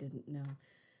maybe we didn't know.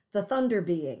 The thunder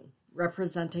being,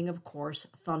 representing, of course,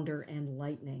 thunder and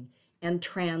lightning, and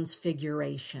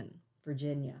transfiguration,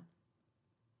 Virginia.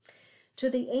 To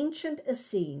the ancient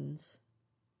Essenes,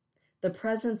 the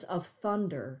presence of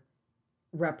thunder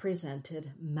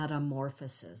represented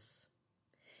metamorphosis,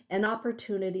 an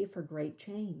opportunity for great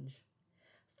change.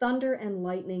 Thunder and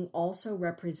lightning also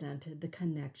represented the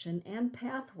connection and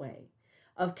pathway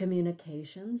of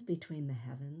communications between the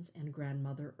heavens and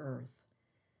Grandmother Earth.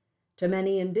 To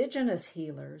many indigenous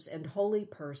healers and holy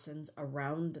persons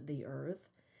around the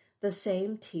earth, the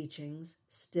same teachings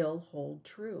still hold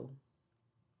true.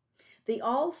 The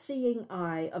all-seeing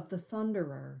eye of the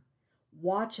Thunderer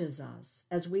watches us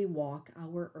as we walk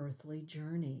our earthly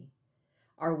journey.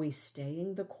 Are we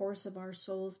staying the course of our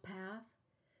soul's path,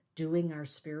 doing our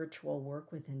spiritual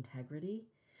work with integrity?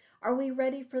 Are we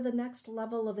ready for the next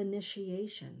level of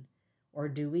initiation, or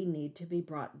do we need to be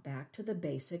brought back to the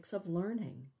basics of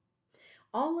learning?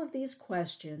 All of these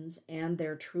questions and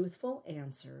their truthful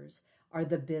answers are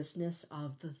the business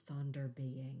of the Thunder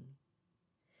Being.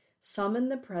 Summon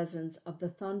the presence of the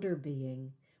Thunder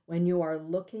Being when you are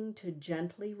looking to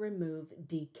gently remove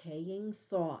decaying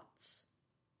thoughts,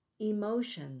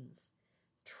 emotions,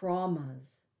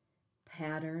 traumas,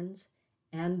 patterns,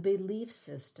 and belief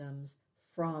systems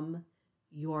from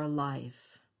your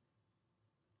life.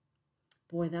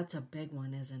 Boy, that's a big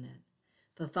one, isn't it?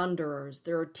 The Thunderers,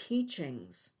 there are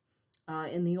teachings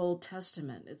in the Old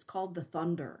Testament. It's called the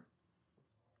Thunder.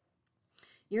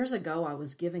 Years ago, I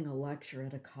was giving a lecture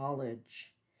at a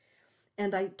college,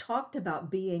 and I talked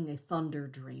about being a thunder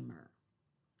dreamer.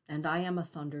 And I am a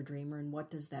thunder dreamer, and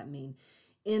what does that mean?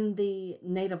 In the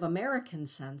Native American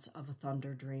sense of a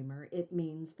thunder dreamer, it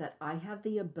means that I have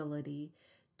the ability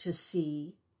to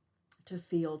see, to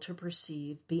feel, to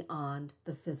perceive beyond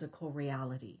the physical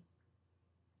reality.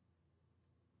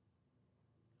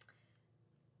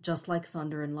 Just like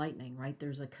thunder and lightning, right?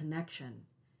 There's a connection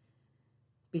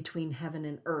between heaven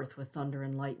and earth with thunder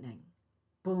and lightning.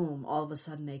 Boom, all of a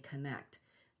sudden they connect.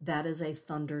 That is a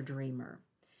thunder dreamer.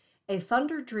 A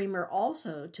thunder dreamer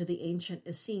also, to the ancient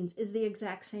Essenes, is the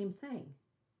exact same thing.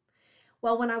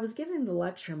 Well, when I was giving the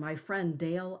lecture, my friend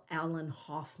Dale Allen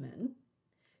Hoffman,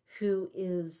 who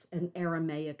is an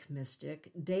Aramaic mystic,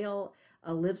 Dale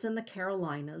lives in the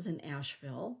Carolinas in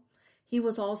Asheville. He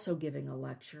was also giving a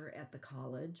lecture at the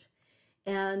college,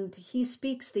 and he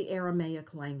speaks the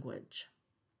Aramaic language.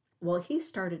 Well, he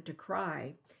started to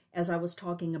cry as I was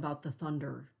talking about the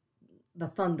thunder, the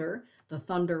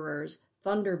thunderers,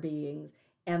 thunder beings,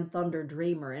 and thunder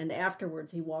dreamer. And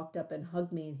afterwards, he walked up and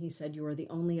hugged me, and he said, "You are the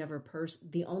only other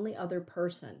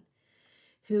person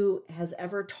who has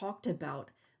ever talked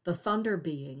about the thunder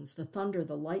beings, the thunder,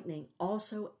 the lightning,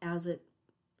 also as it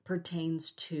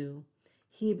pertains to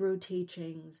Hebrew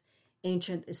teachings,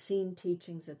 ancient Essene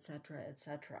teachings, etc.,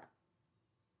 etc."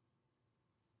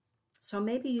 So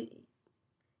maybe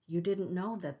you didn't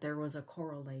know that there was a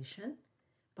correlation,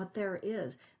 but there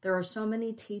is. There are so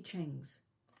many teachings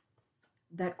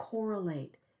that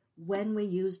correlate when we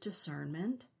use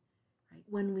discernment, right?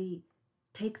 When we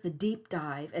take the deep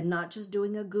dive and not just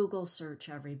doing a Google search,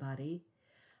 everybody,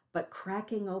 but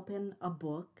cracking open a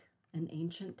book, an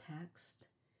ancient text.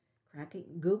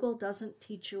 Google doesn't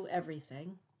teach you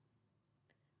everything,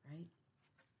 right?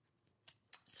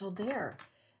 So there.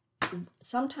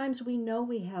 Sometimes we know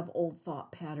we have old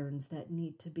thought patterns that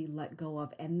need to be let go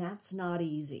of, and that's not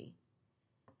easy.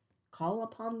 Call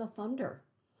upon the thunder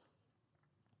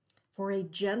for a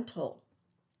gentle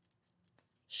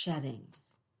shedding.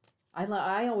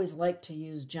 I always like to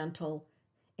use gentle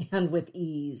and with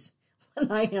ease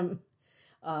when I am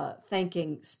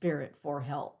thanking Spirit for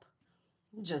help.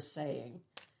 Just saying.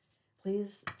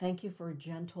 Please, thank you for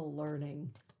gentle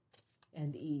learning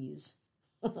and ease.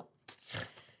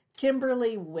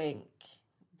 Kimberly Wink,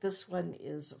 this one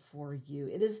is for you.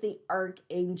 It is the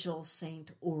Archangel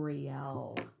Saint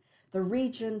Uriel, the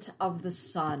regent of the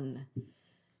sun,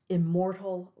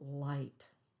 immortal light.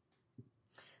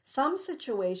 Some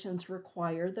situations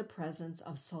require the presence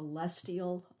of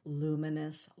celestial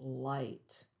luminous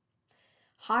light.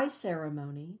 High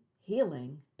ceremony,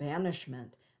 healing,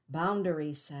 banishment,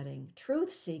 boundary setting,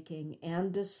 truth-seeking,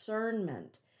 and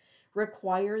discernment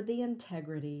require the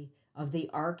integrity of the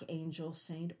Archangel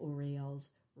Saint Uriel's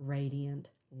radiant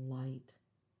light.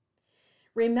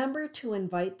 Remember to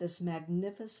invite this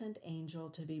magnificent angel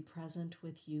to be present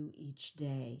with you each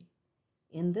day.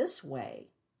 In this way,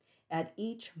 at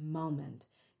each moment,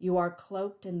 you are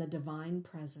cloaked in the divine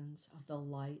presence of the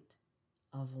light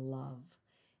of love.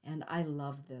 And I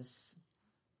love this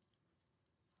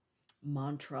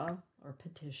mantra or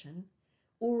petition.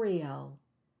 Uriel,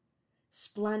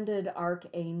 splendid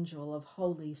archangel of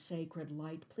holy sacred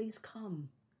light, please come.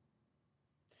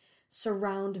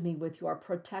 Surround me with your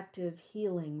protective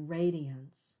healing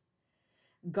radiance.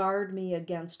 Guard me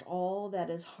against all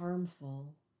that is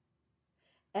harmful.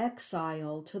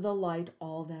 Exile to the light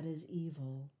all that is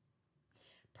evil.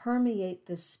 Permeate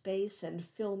this space and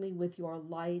fill me with your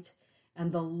light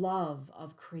and the love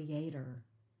of Creator.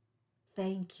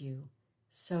 Thank you.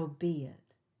 So be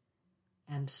it.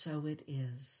 And so it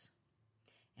is.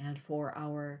 And for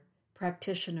our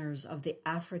practitioners of the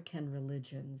African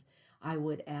religions, I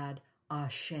would add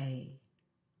Ashe.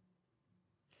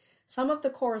 Some of the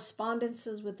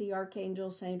correspondences with the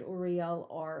Archangel Saint Uriel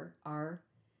are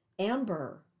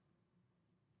amber,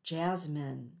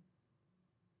 jasmine,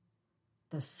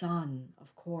 the sun,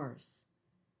 of course,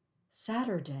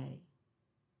 Saturday,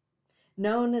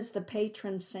 known as the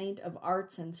patron saint of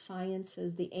arts and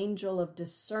sciences, the angel of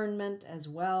discernment as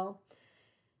well.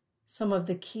 Some of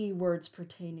the key words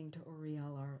pertaining to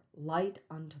Uriel are light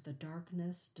unto the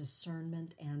darkness,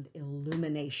 discernment, and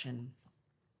illumination.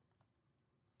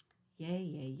 Yay,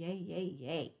 yay, yay, yay,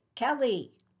 yay.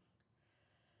 Kelly,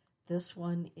 this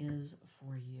one is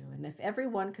for you. And if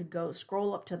everyone could go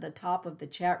scroll up to the top of the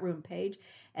chat room page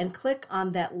and click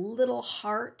on that little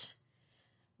heart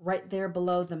right there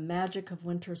below the magic of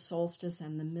winter solstice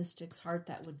and the mystic's heart,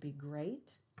 that would be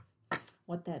great.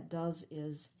 What that does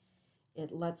is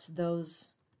it lets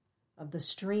those of the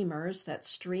streamers that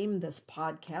stream this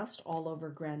podcast all over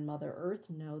Grandmother Earth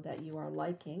know that you are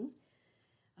liking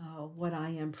what I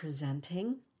am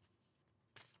presenting.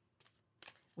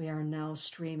 We are now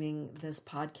streaming this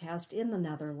podcast in the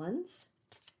Netherlands.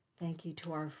 Thank you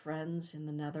to our friends in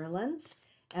the Netherlands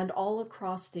and all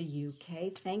across the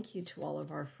UK. Thank you to all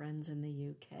of our friends in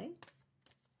the UK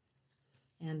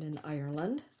and in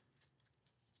Ireland.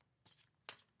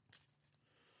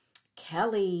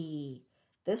 Kelly,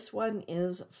 this one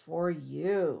is for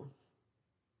you.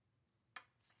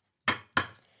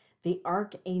 The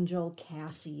Archangel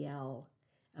Cassiel.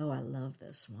 Oh, I love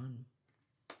this one.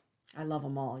 I love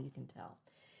them all, you can tell.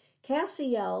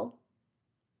 Cassiel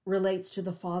relates to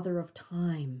the father of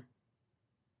time,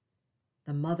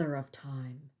 the mother of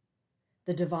time,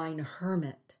 the divine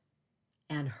hermit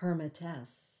and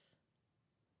hermitess.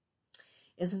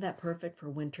 Isn't that perfect for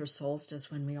winter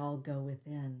solstice when we all go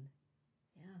within?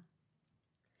 Yeah.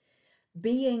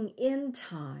 Being in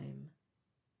time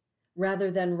rather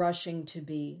than rushing to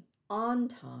be on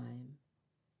time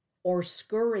or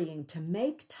scurrying to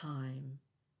make time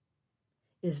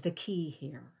is the key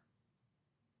here.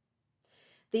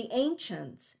 The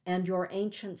ancients and your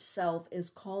ancient self is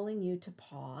calling you to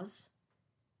pause,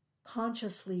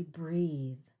 consciously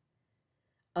breathe,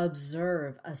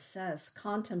 observe, assess,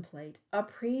 contemplate,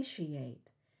 appreciate,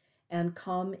 and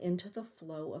come into the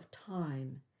flow of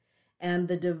time and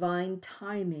the divine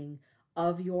timing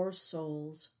of your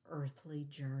soul's earthly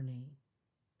journey.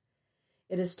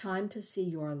 It is time to see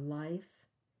your life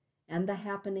and the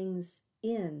happenings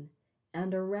in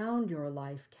and around your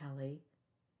life, Kelly,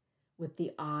 with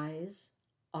the eyes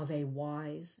of a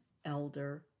wise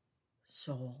elder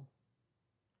soul.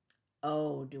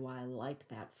 Oh, do I like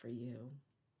that for you.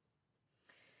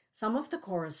 Some of the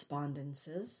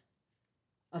correspondences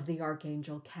of the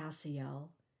Archangel Cassiel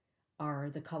are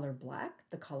the color black,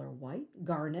 the color white,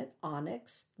 garnet,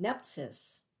 onyx,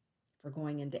 nepsis, if we're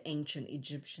going into ancient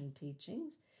Egyptian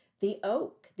teachings, the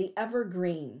oak, the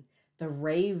evergreen, the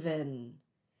raven,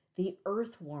 the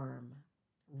earthworm,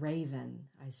 raven,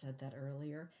 I said that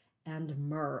earlier, and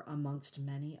myrrh, amongst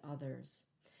many others.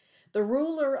 The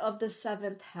ruler of the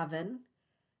seventh heaven,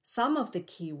 some of the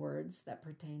keywords that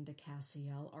pertain to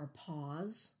Cassiel are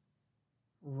pause,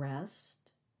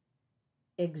 rest,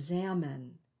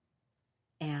 examine,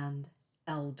 and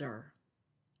elder.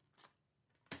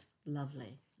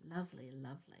 Lovely, lovely,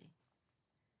 lovely.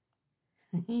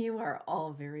 You are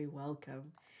all very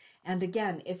welcome. And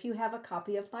again, if you have a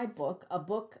copy of my book, A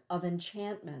Book of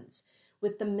Enchantments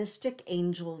with the Mystic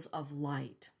Angels of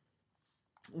Light,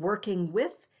 working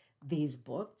with these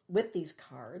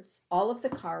cards, all of the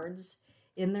cards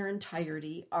in their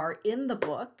entirety are in the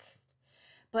book,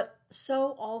 but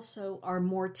so also are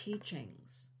more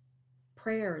teachings,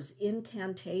 prayers,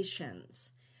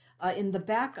 incantations. In the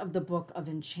back of the Book of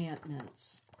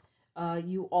Enchantments,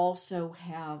 you also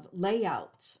have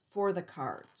layouts for the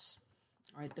cards.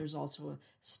 All right, there's also a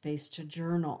space to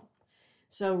journal.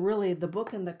 So really, the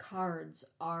book and the cards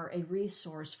are a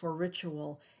resource for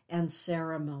ritual and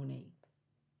ceremony.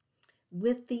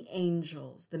 With the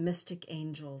angels, the mystic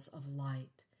angels of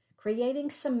light, creating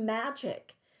some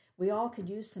magic. We all could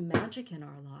use some magic in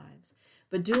our lives,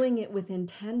 but doing it with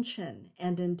intention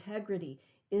and integrity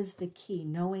is the key,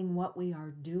 knowing what we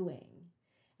are doing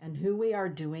and who we are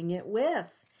doing it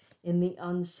with in the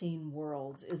unseen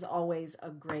worlds is always a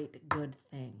great, good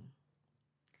thing.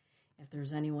 If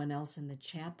there's anyone else in the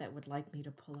chat that would like me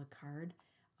to pull a card,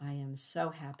 I am so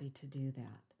happy to do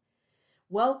that.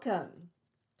 Welcome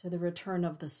to the return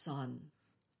of the sun.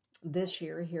 This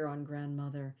year here on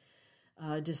Grandmother,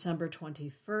 December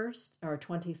 25th,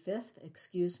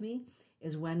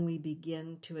 is when we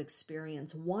begin to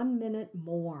experience 1 minute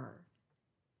more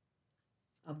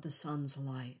of the sun's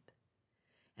light.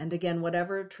 And again,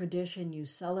 whatever tradition you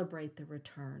celebrate the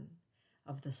return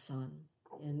of the sun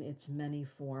in its many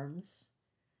forms,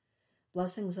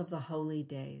 blessings of the holy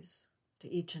days to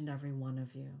each and every one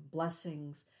of you.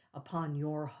 Blessings upon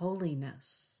your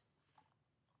holiness.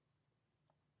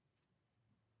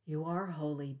 You are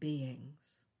holy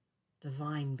beings,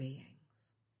 divine beings.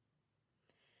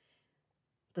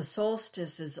 The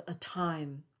solstice is a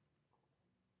time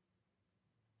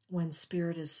when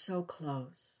spirit is so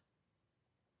close,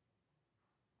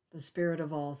 the spirit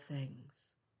of all things.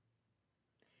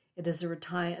 It is a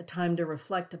time to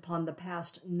reflect upon the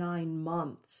past 9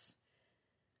 months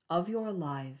of your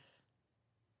life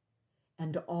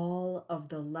and all of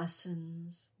the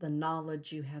lessons, the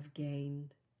knowledge you have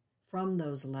gained from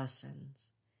those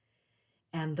lessons,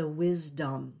 and the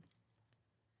wisdom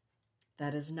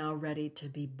that is now ready to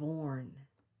be born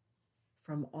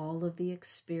from all of the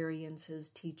experiences,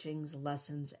 teachings,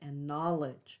 lessons, and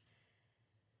knowledge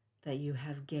that you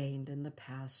have gained in the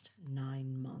past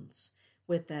 9 months.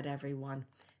 With that, everyone,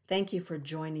 thank you for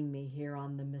joining me here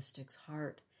on The Mystic's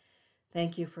Heart.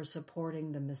 Thank you for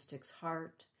supporting The Mystic's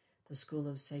Heart, the School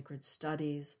of Sacred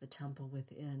Studies, the Temple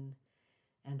Within,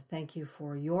 and thank you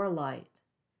for your light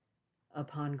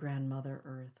upon Grandmother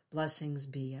Earth. Blessings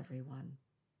be, everyone.